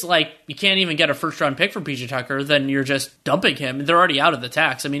it's like you can't even get a first round pick for PJ Tucker, then you're just dumping him. They're already out of the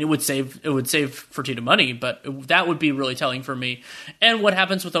tax. I mean, it would save Fertitta money, but that would be really telling for me. And what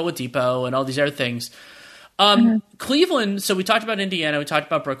happens with Oladipo and all these other things. Cleveland. So we talked about Indiana. We talked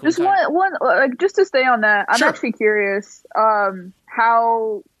about Brooklyn. Just one, like, just to stay on that. I'm Sure. actually curious. I'm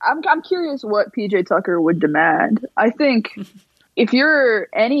curious what PJ Tucker would demand. I think if you're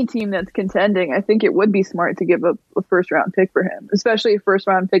any team that's contending, I think it would be smart to give up a first round pick for him, especially a first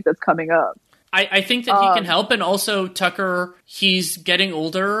round pick that's coming up. I think that he can help, and also Tucker, he's getting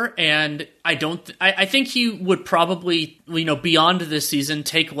older, and I think he would probably, beyond this season,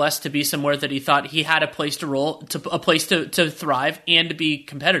 take less to be somewhere that he thought he had a place to thrive and to be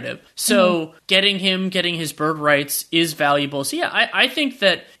competitive. So getting his bird rights is valuable. So yeah, I think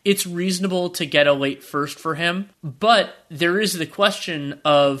that it's reasonable to get a late first for him, but there is the question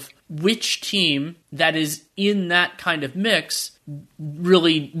of which team that is in that kind of mix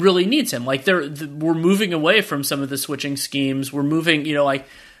really, really needs him. Like we're moving away from some of the switching schemes. We're moving,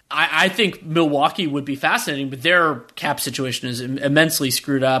 I think Milwaukee would be fascinating, but their cap situation is immensely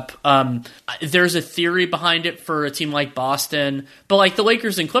screwed up. There's a theory behind it for a team like Boston, but like the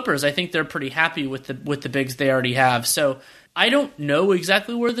Lakers and Clippers, I think they're pretty happy with the bigs they already have. So I don't know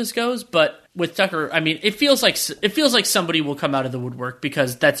exactly where this goes, but with Tucker, I mean, it feels like somebody will come out of the woodwork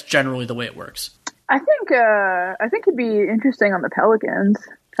because that's generally the way it works. I think it'd be interesting on the Pelicans,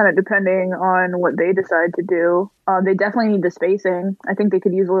 kind of depending on what they decide to do. They definitely need the spacing. I think they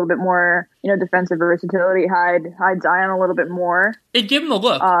could use a little bit more, defensive versatility, hide Zion a little bit more. It'd give them a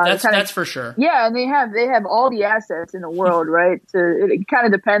look. That's for sure. Yeah, and they have all the assets in the world, right? So it kind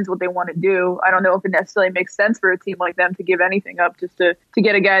of depends what they want to do. I don't know if it necessarily makes sense for a team like them to give anything up just to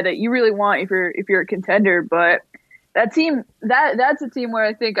get a guy that you really want if you're a contender, but. That team, that's a team where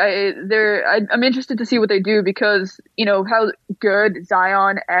I think I'm interested to see what they do because, how good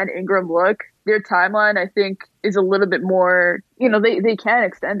Zion and Ingram look. Their timeline, I think, is a little bit more, they can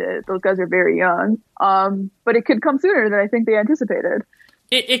extend it. Those guys are very young. But it could come sooner than I think they anticipated.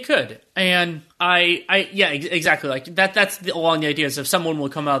 It could. And yeah, exactly. Like that's along the ideas of someone will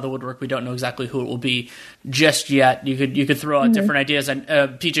come out of the woodwork. We don't know exactly who it will be just yet. You could throw out different ideas. And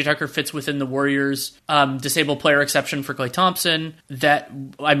PJ Tucker fits within the Warriors disabled player exception for Klay Thompson.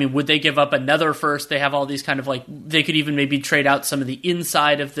 Would they give up another first? They have all these kind of they could even maybe trade out some of the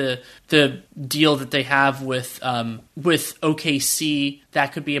inside of the deal that they have with OKC.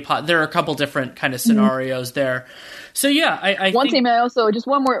 That could be there are a couple different kind of scenarios there. So yeah, I one think, team. I also just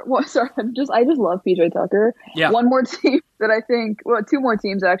one more. Sorry, I just love PJ Tucker. Yeah. One more team that I think. Well, two more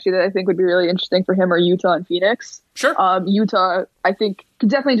teams actually that I think would be really interesting for him are Utah and Phoenix. Sure. Utah, I think, could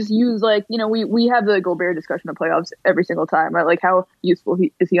definitely just use we have the Gobert discussion of playoffs every single time, right? Like how useful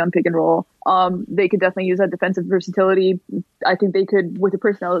is he on pick and roll? They could definitely use that defensive versatility. I think they could with the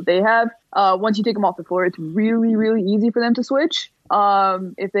personnel that they have. Once you take them off the floor, it's really, really easy for them to switch.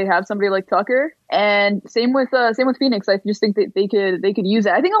 If they have somebody like Tucker, and same with Phoenix, I just think that they could use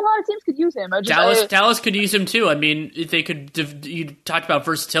it. I think a lot of teams could use him. Dallas could use him too. I mean, if they could. You talked about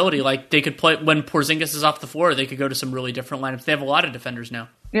versatility, like they could play when Porzingis is off the floor. They could go to some really different lineups. They have a lot of defenders now.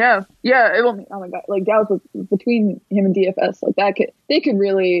 Yeah. Oh my god, like Dallas between him and DFS, like that they could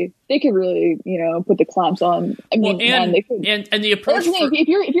really put the clamps on. I mean, they could. And the approach.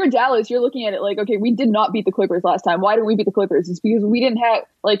 If you're Dallas, you're looking at it like, okay, we did not beat the Clippers last time. Why didn't we beat the Clippers? It's because we didn't have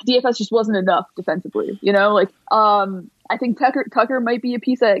DFS just wasn't enough defensively. I think Tucker might be a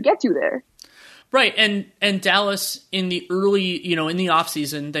piece that gets you there. Right, and Dallas in the early, in the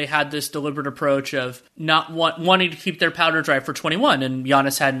offseason, they had this deliberate approach of not wanting to keep their powder dry for 21, and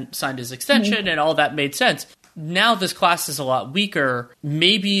Giannis hadn't signed his extension, and all that made sense. Now this class is a lot weaker.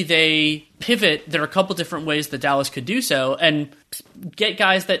 Maybe they pivot. There are a couple different ways that Dallas could do so, and get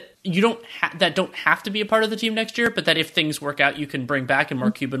guys that that don't have to be a part of the team next year, but that if things work out, you can bring back, and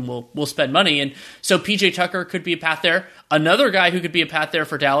Mark Cuban will spend money. And so PJ Tucker could be a path there. Another guy who could be a path there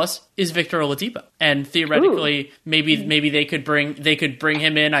for Dallas is Victor Oladipo, and theoretically, maybe they could bring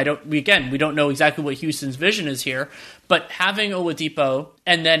him in. We don't know exactly what Houston's vision is here, but having Oladipo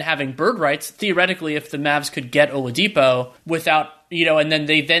and then having bird rights, theoretically, if the Mavs could get Oladipo without, and then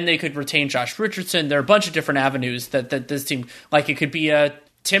they could retain Josh Richardson. There are a bunch of different avenues that this team, like it could be a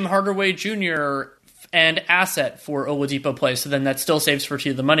Tim Hardaway Jr. and asset for Oladipo play. So then that still saves for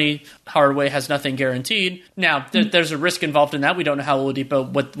the money. Hardaway has nothing guaranteed. Now, there's a risk involved in that. We don't know how Oladipo,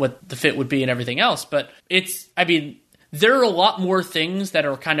 what the fit would be and everything else. But there are a lot more things that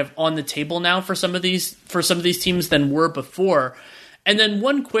are kind of on the table now for some of these teams than were before. And then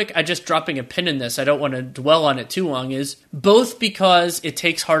one quick, just dropping a pin in this, I don't want to dwell on it too long, is both because it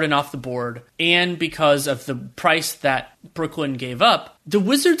takes Harden off the board and because of the price that Brooklyn gave up, the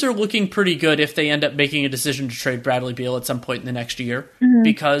Wizards are looking pretty good if they end up making a decision to trade Bradley Beal at some point in the next year,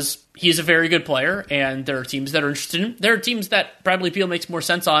 because he's a very good player, and there are teams that are interested in him. There are teams that Bradley Beal makes more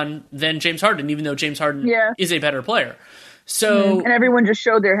sense on than James Harden, even though James Harden is a better player. So, and everyone just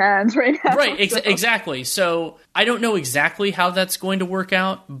showed their hands right now. Right, exactly. So I don't know exactly how that's going to work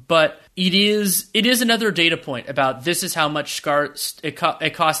out, but it is another data point about this is how much it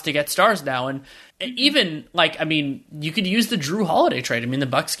costs to get stars now. And even you could use the Drew Holiday trade. The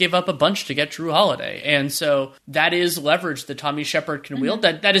Bucks gave up a bunch to get Drew Holiday, and so that is leverage that Tommy Shepard can wield.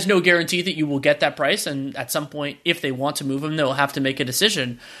 That is no guarantee that you will get that price, and at some point, if they want to move him, they'll have to make a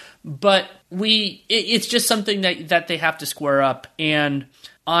decision. But it's just something that they have to square up, and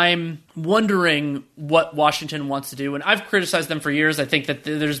I'm wondering what Washington wants to do. And I've criticized them for years. I think that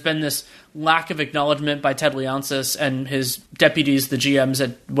there's been this lack of acknowledgement by Ted Leonsis and his deputies, the GMs,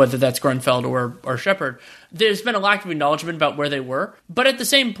 at whether that's Grunfeld or Shepard. There's been a lack of acknowledgement about where they were. But at the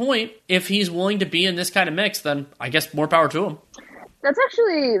same point, if he's willing to be in this kind of mix, then I guess more power to him. That's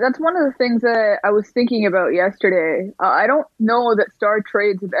one of the things that I was thinking about yesterday. I don't know that star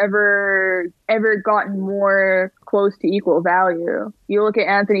trades have ever gotten more close to equal value. You look at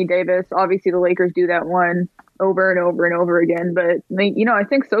Anthony Davis, obviously the Lakers do that one over and over and over again, but I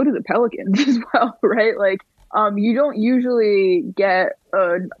think so do the Pelicans as well, right? You don't usually get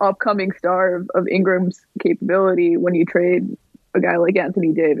an upcoming star of Ingram's capability when you trade a guy like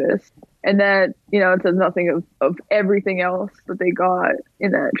Anthony Davis. And that, it says nothing of everything else that they got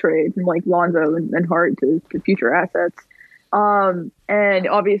in that trade, from Lonzo and Hart to future assets. And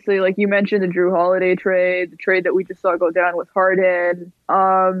obviously, like you mentioned, the Drew Holiday trade, the trade that we just saw go down with Harden.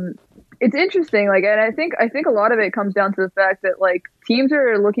 It's interesting. And I think a lot of it comes down to the fact that teams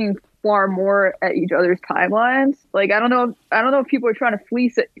are looking far more at each other's timelines. I don't know if people are trying to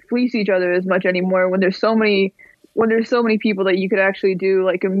fleece each other as much anymore when there's so many people that you could actually do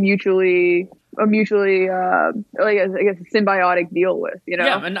a mutually I guess a symbiotic deal with,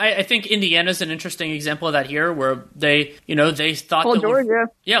 Yeah, and I think Indiana's an interesting example of that here, where they thought Paul George,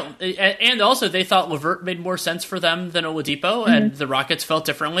 and also they thought LeVert made more sense for them than Oladipo, and the Rockets felt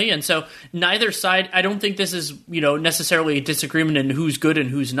differently, and so neither side. I don't think this is necessarily a disagreement in who's good and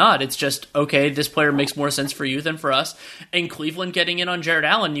who's not. It's just, okay, this player makes more sense for you than for us. And Cleveland getting in on Jared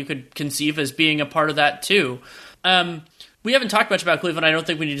Allen, you could conceive as being a part of that too. We haven't talked much about Cleveland. I don't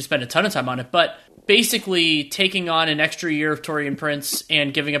think we need to spend a ton of time on it, but basically taking on an extra year of Taurean Prince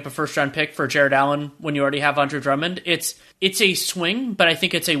and giving up a first-round pick for Jared Allen when you already have Andre Drummond, it's a swing, but I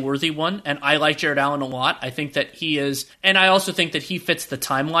think it's a worthy one, and I like Jared Allen a lot. I think that he is, and I also think that he fits the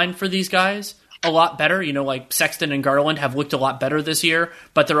timeline for these guys a lot better. Sexton and Garland have looked a lot better this year,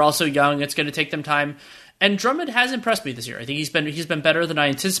 but they're also young. It's going to take them time. And Drummond has impressed me this year. I think he's been better than I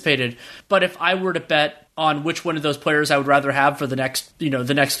anticipated. But if I were to bet on which one of those players I would rather have for the next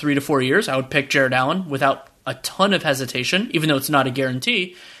 3 to 4 years, I would pick Jared Allen without a ton of hesitation, even though it's not a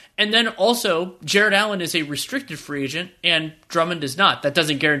guarantee. And then also, Jared Allen is a restricted free agent, and Drummond is not. That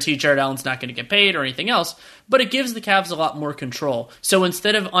doesn't guarantee Jared Allen's not going to get paid or anything else, but it gives the Cavs a lot more control. So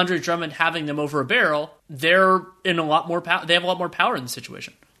instead of Andre Drummond having them over a barrel, they're in a lot more they have a lot more power in the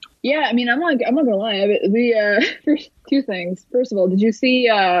situation. Yeah, I'm not gonna lie. First, two things. First of all, did you see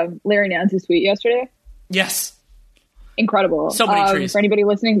Larry Nance's tweet yesterday? Yes. Incredible. So many trees. For anybody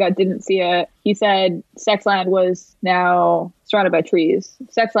listening that didn't see it, he said Sexland was now surrounded by trees.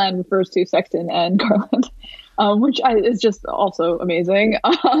 Sexland refers to Sexton and Garland. is just also amazing.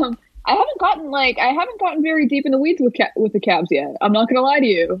 I haven't gotten very deep in the weeds with the Cavs yet. I'm not gonna lie to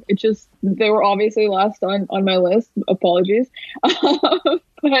you. It just, they were obviously last on my list. Apologies,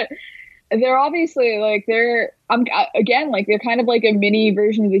 but they're obviously like they're kind of like a mini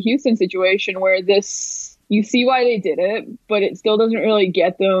version of the Houston situation where you see why they did it, but it still doesn't really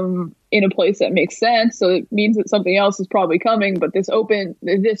get them in a place that makes sense. So it means that something else is probably coming, but this opens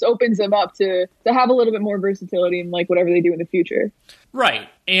them up to have a little bit more versatility in like whatever they do in the future. Right.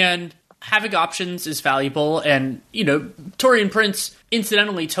 And having options is valuable. And, Taurean Prince,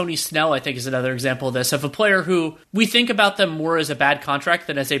 incidentally, Tony Snell, I think, is another example of this, of a player who we think about them more as a bad contract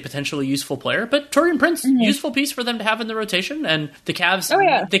than as a potentially useful player. But Taurean Prince, useful piece for them to have in the rotation. And the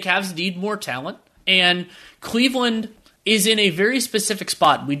Cavs need more talent. And Cleveland is in a very specific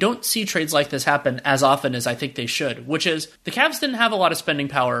spot. We don't see trades like this happen as often as I think they should, which is the Cavs didn't have a lot of spending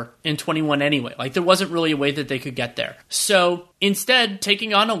power in 21 anyway. Like, there wasn't really a way that they could get there. So instead,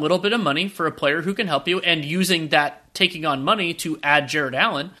 taking on a little bit of money for a player who can help you and using that taking on money to add Jared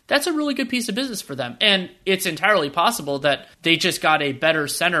Allen, that's a really good piece of business for them. And it's entirely possible that they just got a better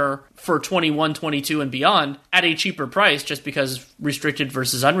center for 21, 22, and beyond at a cheaper price just because restricted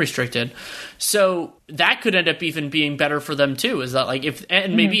versus unrestricted. So that could end up even being better for them too, is that like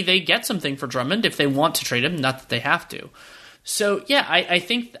maybe they get something for Drummond if they want to trade him, not that they have to. So yeah, I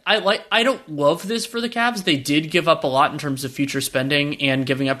think I don't love this for the Cavs. They did give up a lot in terms of future spending and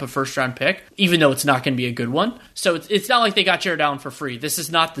giving up a first round pick, even though it's not going to be a good one. So it's not like they got Jared Allen for free. This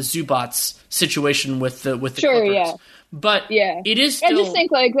is not the Zubats situation with the Clippers. Yeah. But it is still, I just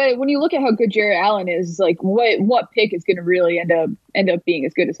think like when you look at how good Jared Allen is, like what pick is going to really end up being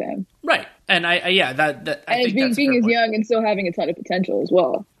as good as him? Right. And I think being as young and still having a ton of potential as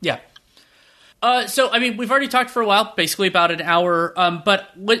well. Yeah. So, I mean, we've already talked for a while, basically about an hour,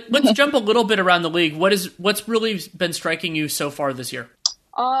 but let's jump a little bit around the league. What's really been striking you so far this year?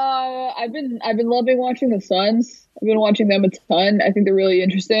 I've been loving watching the Suns. I've been watching them a ton. I think they're really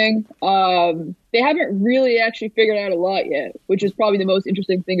interesting. They haven't really actually figured out a lot yet, which is probably the most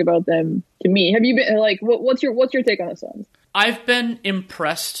interesting thing about them to me. Have you been like, what's your take on the Suns? I've been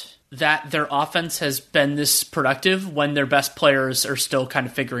impressed that their offense has been this productive when their best players are still kind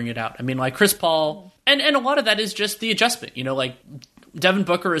of figuring it out. I mean, like Chris Paul, and a lot of that is just the adjustment. Like Devin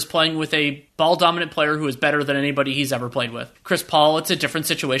Booker is playing with a ball-dominant player who is better than anybody he's ever played with. Chris Paul, it's a different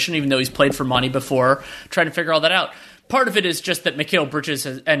situation, even though he's played for Monty before, trying to figure all that out. Part of it is just that Mikal Bridges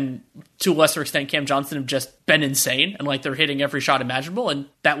and to a lesser extent Cam Johnson have just been insane, and like they're hitting every shot imaginable, and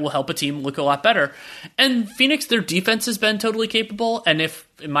that will help a team look a lot better. And Phoenix, their defense has been totally capable, and if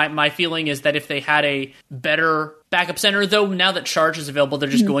my feeling is that if they had a better backup center, though now that Charge is available, they're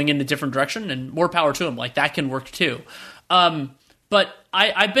just going in a different direction, and more power to them. Like that can work too. But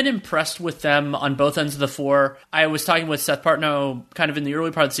I've been impressed with them on both ends of the floor. I was talking with Seth Partnow kind of in the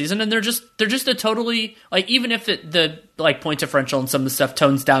early part of the season, and they're just a totally, like, even if the like point differential and some of the stuff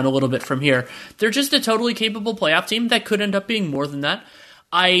tones down a little bit from here, they're just a totally capable playoff team that could end up being more than that.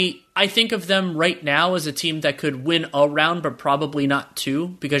 I think of them right now as a team that could win a round, but probably not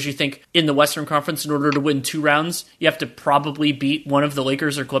two, because you think in the Western Conference, in order to win 2 rounds, you have to probably beat one of the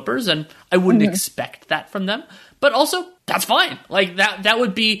Lakers or Clippers, and I wouldn't expect that from them. But also, that's fine. Like that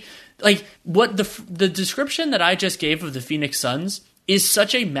would be like what the description that I just gave of the Phoenix Suns is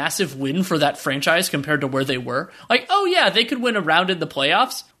such a massive win for that franchise compared to where they were. Like, oh yeah, they could win a round in the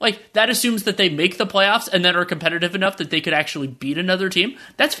playoffs. Like that assumes that they make the playoffs and then are competitive enough that they could actually beat another team.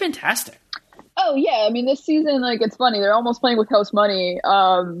 That's fantastic. Oh yeah, I mean this season, like it's funny, they're almost playing with house money.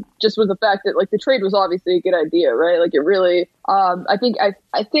 Just with the fact that like the trade was obviously a good idea, right? Like it really. I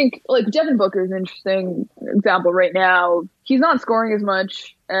think like Devin Booker is an interesting example right now. He's not scoring as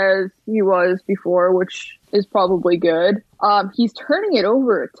much as he was before, which is probably good. He's turning it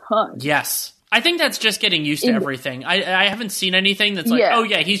over a ton. Yes. I think that's just getting used to everything. I haven't seen anything that's like, oh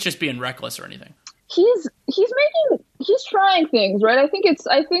yeah, he's just being reckless or anything. He's trying things, right? I think it's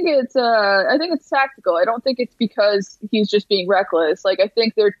tactical. I don't think it's because he's just being reckless. Like I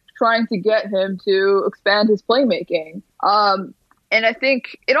think they're trying to get him to expand his playmaking. And I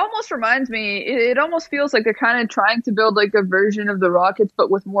think it almost reminds me, it almost feels like they're kind of trying to build like a version of the Rockets,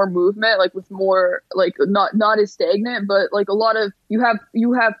 but with more movement, like with more, like not as stagnant, but like a lot of, you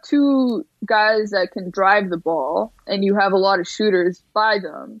have 2 guys that can drive the ball and you have a lot of shooters by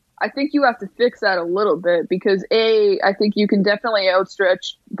them. I think you have to fix that a little bit because I think you can definitely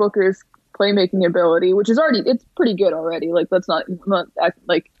outstretch Booker's playmaking ability, which is it's pretty good already. Like let's not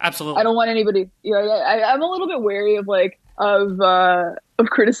like absolutely. I don't want anybody. I'm a little bit wary of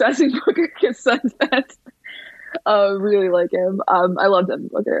criticizing Booker because Suns fans really like him. I love Devin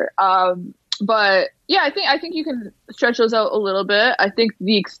Booker. But yeah, I think you can stretch those out a little bit. I think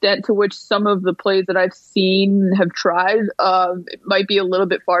the extent to which some of the plays that I've seen have tried, it might be a little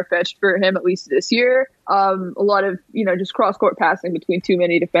bit far fetched for him, at least this year. A lot of, just cross court passing between too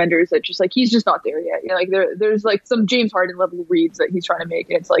many defenders that just like, he's just not there yet. There's like some James Harden level reads that he's trying to make.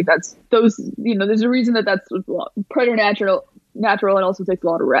 And it's like, that's those, there's a reason that's preternatural and also takes a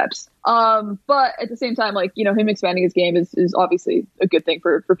lot of reps. But at the same time, like, him expanding his game is obviously a good thing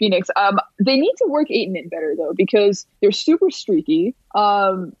for Phoenix. They need to work Ayton in better though, because they're super streaky.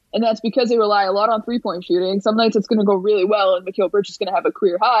 And that's because they rely a lot on 3-point shooting. Some nights it's going to go really well and Mikal Bridges is going to have a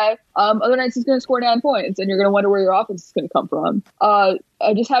career high. Other nights he's going to score 9 points and you're going to wonder where your offense is going to come from. I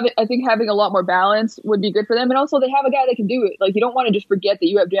think having a lot more balance would be good for them. And also they have a guy that can do it. Like, you don't want to just forget that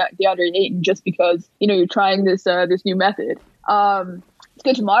you have DeAndre Ayton just because, you're trying this new method. It's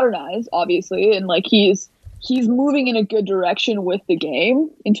good to modernize, obviously. And like, he's moving in a good direction with the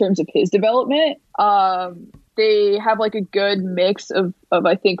game in terms of his development. They have like a good mix of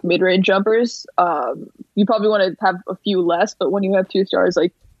I think mid-range jumpers. You probably want to have a few less, but when you have 2 stars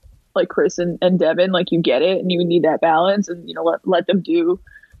like Chris and Devin, like, you get it, and you need that balance, and let them do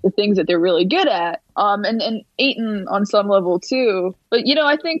the things that they're really good at. And Ayton on some level too. But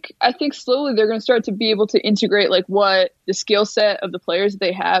I think slowly they're going to start to be able to integrate like what the skill set of the players that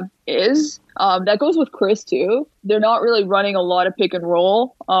they have is. That goes with Chris too. They're not really running a lot of pick and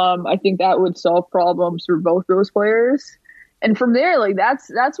roll. I think that would solve problems for both those players. And from there, like, that's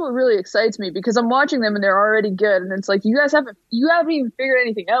what really excites me, because I'm watching them and they're already good, and it's like, you haven't even figured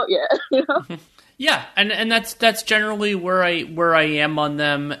anything out yet. Yeah, and that's generally where I am on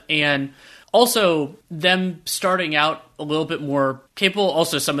them, and also them starting out a little bit more capable.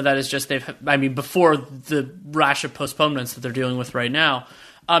 Also, some of that is just before the rash of postponements that they're dealing with right now,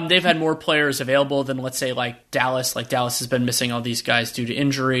 they've had more players available than, let's say, like Dallas. Like, Dallas has been missing all these guys due to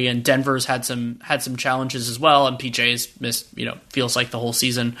injury, and Denver's had some challenges as well, and PJ's missed, feels like the whole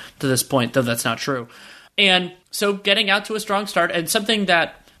season to this point, though that's not true. And so getting out to a strong start, and something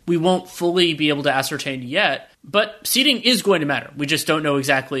that we won't fully be able to ascertain yet, but seeding is going to matter. We just don't know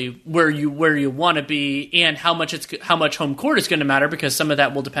exactly where you want to be, and how much home court is going to matter, because some of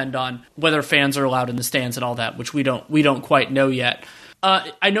that will depend on whether fans are allowed in the stands and all that, which we don't quite know yet.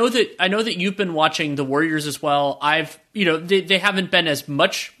 I know that you've been watching the Warriors as well. They haven't been as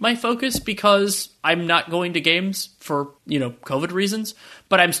much my focus because I'm not going to games for, COVID reasons,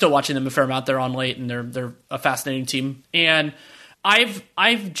 but I'm still watching them a fair amount. They're on late, and they're a fascinating team. And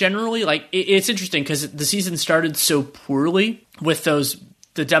I've generally, like, it's interesting because the season started so poorly with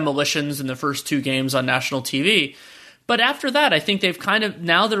the demolitions in the first 2 games on national TV. But after that, I think they've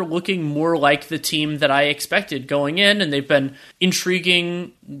now they're looking more like the team that I expected going in, and they've been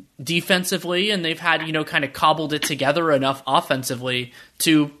intriguing defensively, and they've had, kind of cobbled it together enough offensively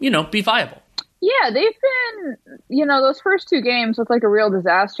to, be viable. Yeah, they've been, those first 2 games look like a real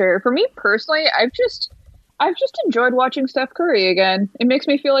disaster. For me personally, I've just enjoyed watching Steph Curry again. It makes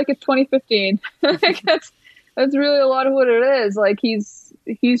me feel like it's 2015. That's really a lot of what it is. Like, he's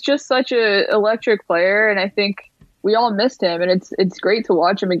just such a electric player, and I think we all missed him, and it's great to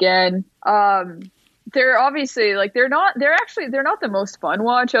watch him again. They're obviously, like, they're not the most fun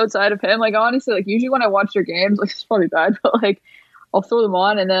watch outside of him. Like, honestly, like, usually when I watch their games, like, it's probably bad, but like, I'll throw them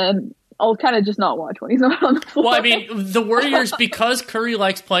on and then I'll kind of just not watch when he's not on the floor. Well, I mean, the Warriors, because Curry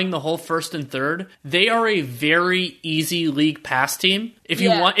likes playing the whole first and third, they are a very easy league pass team. If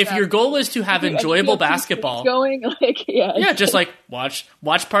your goal is to have enjoyable basketball, just like watch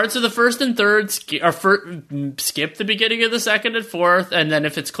parts of the first and third, skip the beginning of the second and fourth, and then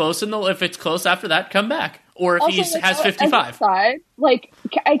if it's close after that, come back. Or if he has 55. Like,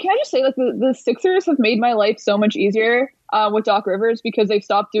 can I just say, like, the Sixers have made my life so much easier with Doc Rivers, because they've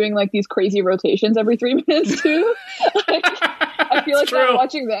stopped doing like these crazy rotations every 3 minutes too. Like, I feel like I'm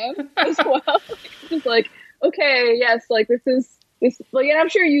watching them as well. Just like, okay, yes, like this, like, and I'm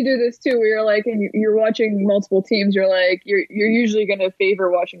sure you do this too, where you're like, and you're watching multiple teams, you're like, you're usually going to favor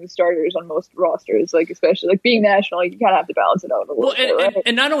watching the starters on most rosters, like, especially like being national, like, you kind of have to balance it out a little bit, right?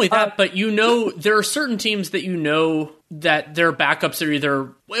 And not only that, but there are certain teams that that their backups are either,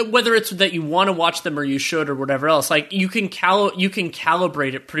 whether it's that you want to watch them or you should or whatever else, like, you can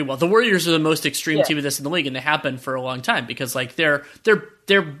calibrate it pretty well. The Warriors are the most extreme team of this in the league, and they have been for a long time, because like they're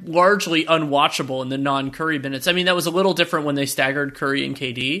largely unwatchable in the non-Curry minutes. I mean, that was a little different when they staggered Curry and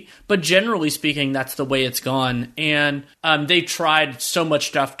KD, but generally speaking, that's the way it's gone. And they tried so much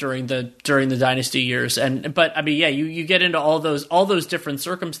stuff during the dynasty years, but I mean, yeah, you get into all those different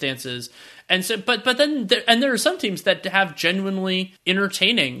circumstances, And so, but then there are some teams that have genuinely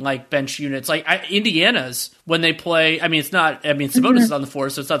entertaining like bench units, like Indiana's when they play. I mean, Sabonis is on the floor,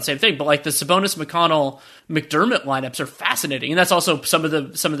 so it's not the same thing. But like the Sabonis, McConnell, McDermott lineups are fascinating, and that's also some of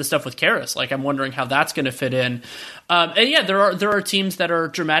the stuff with Karras. Like I'm wondering how that's going to fit in. And yeah, there are teams that are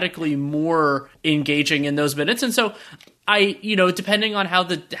dramatically more engaging in those minutes, and so. Depending on how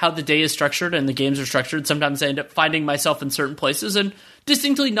the day is structured and the games are structured, sometimes I end up finding myself in certain places and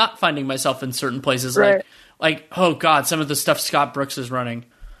distinctly not finding myself in certain places. Right. Like, oh God, some of the stuff Scott Brooks is running.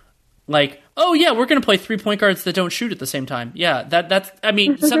 Like, oh yeah, we're going to play 3-point guards that don't shoot at the same time. Yeah,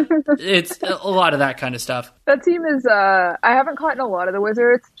 it's a lot of that kind of stuff. That team is, I haven't caught in a lot of the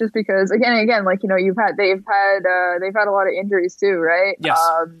Wizards just because again, like, they've had a lot of injuries too, right? Yes.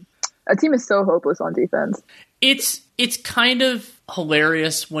 A team is so hopeless on defense. It's kind of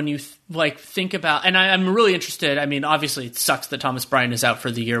hilarious when you think about, and I'm really interested. I mean, obviously it sucks that Thomas Bryant is out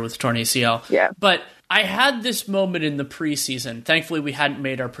for the year with torn ACL. Yeah. But I had this moment in the preseason. Thankfully, we hadn't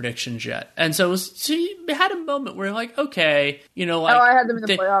made our predictions yet, and so we had a moment where like, okay, I had them in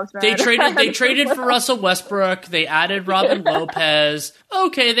the playoffs. Man. They traded for Russell Westbrook. They added Robin Lopez.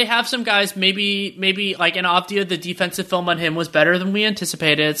 Okay, they have some guys. Maybe like an Avdia, the defensive film on him was better than we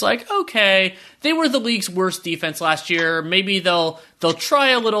anticipated. It's like, okay, they were the league's worst defense last year. Maybe they'll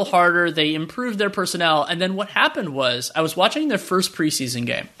try a little harder. They improved their personnel, and then what happened was I was watching their first preseason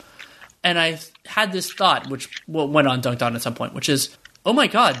game. And I had this thought, which went on Dunked On at some point, which is, oh my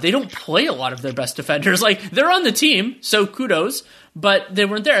God, they don't play a lot of their best defenders. Like, they're on the team, so kudos, but they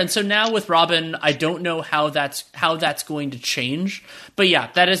weren't there. And so now with Robin, I don't know how that's going to change. But yeah,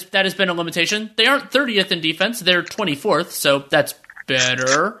 that has been a limitation. They aren't 30th in defense; they're 24th, so that's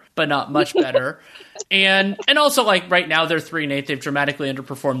better, but not much better. And also, like, right now they're 3-8. They've dramatically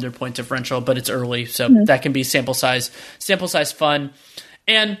underperformed their point differential, but it's early, so that can be sample size fun.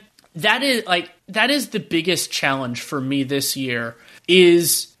 And that is the biggest challenge for me this year,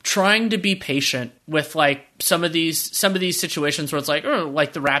 is trying to be patient with like some of these situations where it's like,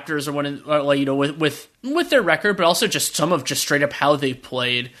 like the Raptors with their record, but also just some of just straight up how they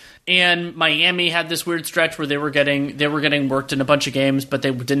played. And Miami had this weird stretch where they were getting worked in a bunch of games, but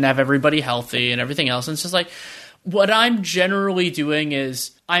they didn't have everybody healthy and everything else. And it's just like, what I'm generally doing is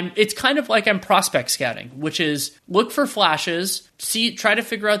it's kind of like I'm prospect scouting, which is look for flashes, try to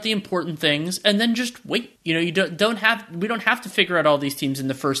figure out the important things, and then just wait. We don't have to figure out all these teams in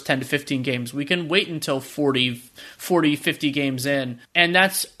the first 10 to 15 games. We can wait until 40, 50 games in, and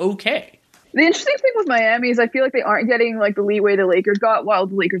that's okay. The interesting thing with Miami is I feel like they aren't getting like the leeway the Lakers got, while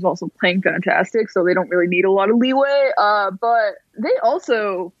the Lakers also playing fantastic, so they don't really need a lot of leeway. But they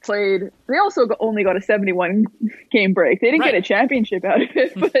also only got a 71 game break. They didn't get a championship out of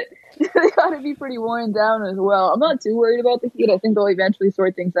it, but they got to be pretty worn down as well. I'm not too worried about the Heat. I think they'll eventually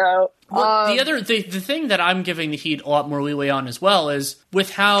sort things out. Well, the thing that I'm giving the Heat a lot more leeway on as well is with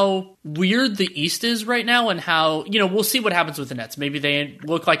how weird the East is right now, and how, we'll see what happens with the Nets. Maybe they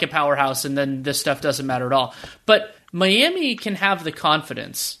look like a powerhouse and then this stuff doesn't matter at all. But Miami can have the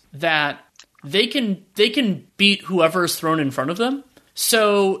confidence that they can beat whoever is thrown in front of them.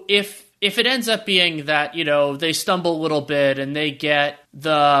 So if it ends up being that, they stumble a little bit and they get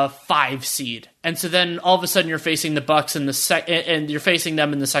the 5 seed, and so then all of a sudden you're facing the Bucks and you're facing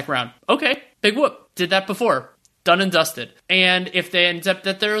them in the second round. Okay, big whoop. Did that before. Done and dusted. And if they end up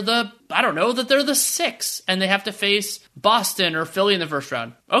that they're the 6 and they have to face Boston or Philly in the first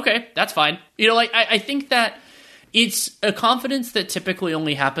round. Okay, that's fine. I think that it's a confidence that typically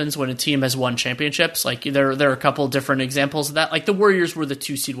only happens when a team has won championships. Like there are a couple different examples of that. Like the Warriors were the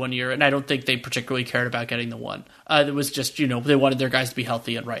 2 seed one year, and I don't think they particularly cared about getting the 1. It was just, they wanted their guys to be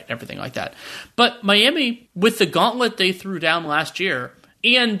healthy and right and everything like that. But Miami, with the gauntlet they threw down last year,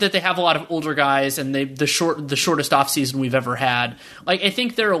 and that they have a lot of older guys and the shortest offseason we've ever had, like I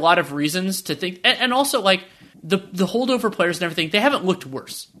think there are a lot of reasons to think, and also like the holdover players and everything, they haven't looked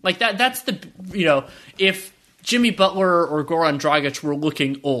worse. Like that's the, if Jimmy Butler or Goran Dragic were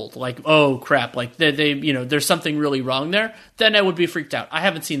looking old, like, oh crap, like they there's something really wrong there, then I would be freaked out. I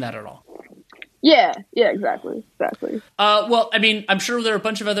haven't seen that at all. Yeah, exactly. Well, I mean, I'm sure there are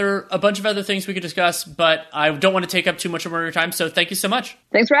a bunch of other things we could discuss, but I don't want to take up too much of your time. So thank you so much.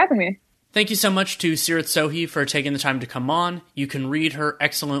 Thanks for having me. Thank you so much to Seerat Sohi for taking the time to come on. You can read her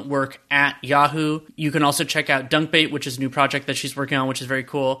excellent work at Yahoo. You can also check out Dunkbait, which is a new project that she's working on, which is very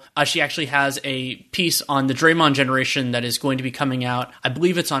cool. She actually has a piece on the Draymond generation that is going to be coming out. I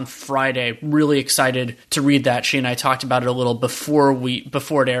believe it's on Friday. Really excited to read that. She and I talked about it a little before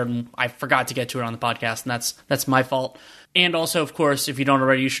it aired, and I forgot to get to it on the podcast, and that's my fault. And also, of course, if you don't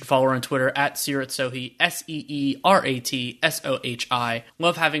already, you should follow her on Twitter at Seerat Sohi, SeeratSohi.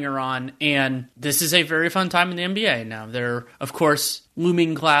 Love having her on. And this is a very fun time in the NBA now. There, of course,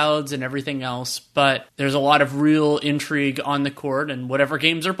 looming clouds and everything else, but there's a lot of real intrigue on the court, and whatever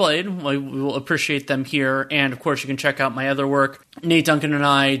games are played, we will appreciate them here. And of course, you can check out my other work. Nate Duncan and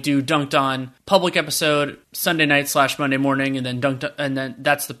I do Dunked On public episode Sunday night / Monday morning, and then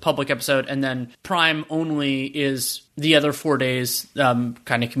that's the public episode, and then Prime only is the other 4 days,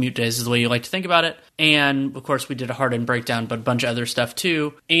 kind of commute days is the way you like to think about it. And of course, we did a Harden breakdown, but a bunch of other stuff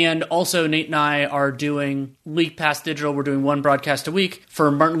too. And also, Nate and I are doing League Pass Digital. We're doing one broadcast a week. For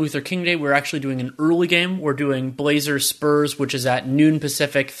Martin Luther King Day, we're actually doing an early game. We're doing Blazers Spurs, which is at noon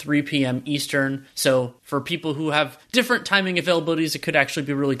Pacific, 3 p.m. Eastern. So for people who have different timing availabilities, it could actually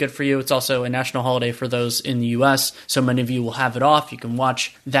be really good for you. It's also a national holiday for those in the U.S., so many of you will have it off. You can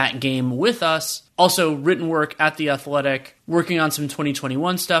watch that game with us. Also, written work at The Athletic, working on some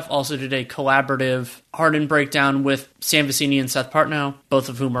 2021 stuff. Also did a collaborative Harden breakdown with Sam Vecini and Seth Partnow, both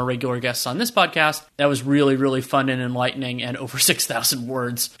of whom are regular guests on this podcast. That was really, really fun and enlightening, and over 6,000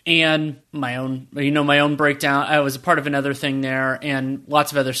 words. And my own breakdown. I was a part of another thing there, and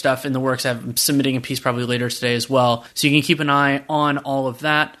lots of other stuff in the works. I'm submitting a piece probably later today as well, so you can keep an eye on all of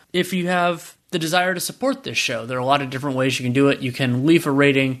that. If you have the desire to support this show, there are a lot of different ways you can do it. You can leave a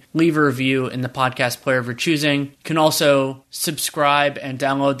rating, leave a review in the podcast player of your choosing. You can also subscribe and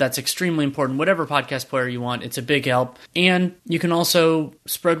download. That's extremely important. Whatever podcast player you want, it's a big help. And you can also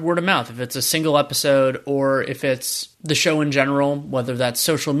spread word of mouth. If it's a single episode or if it's the show in general, whether that's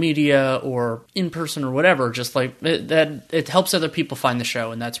social media or in person or whatever, just like that, it helps other people find the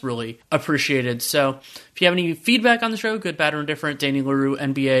show, and that's really appreciated. So if you have any feedback on the show, good, bad, or indifferent,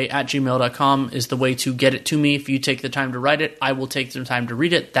 DannyLaRueNBA@gmail.com is the way to get it to me. If you take the time to write it, I will take some time to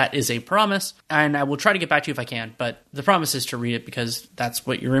read it. That is a promise, and I will try to get back to you if I can, but the promise is to read it because that's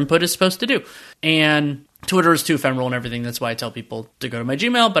what your input is supposed to do. And Twitter is too ephemeral and everything. That's why I tell people to go to my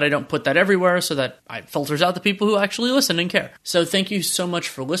Gmail, but I don't put that everywhere so that it filters out the people who actually listen and care. So thank you so much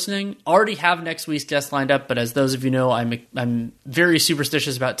for listening. Already have next week's guest lined up, but as those of you know, I'm very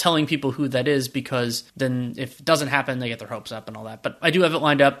superstitious about telling people who that is, because then if it doesn't happen, they get their hopes up and all that. But I do have it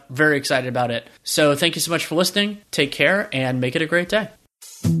lined up. Very excited about it. So thank you so much for listening. Take care and make it a great day.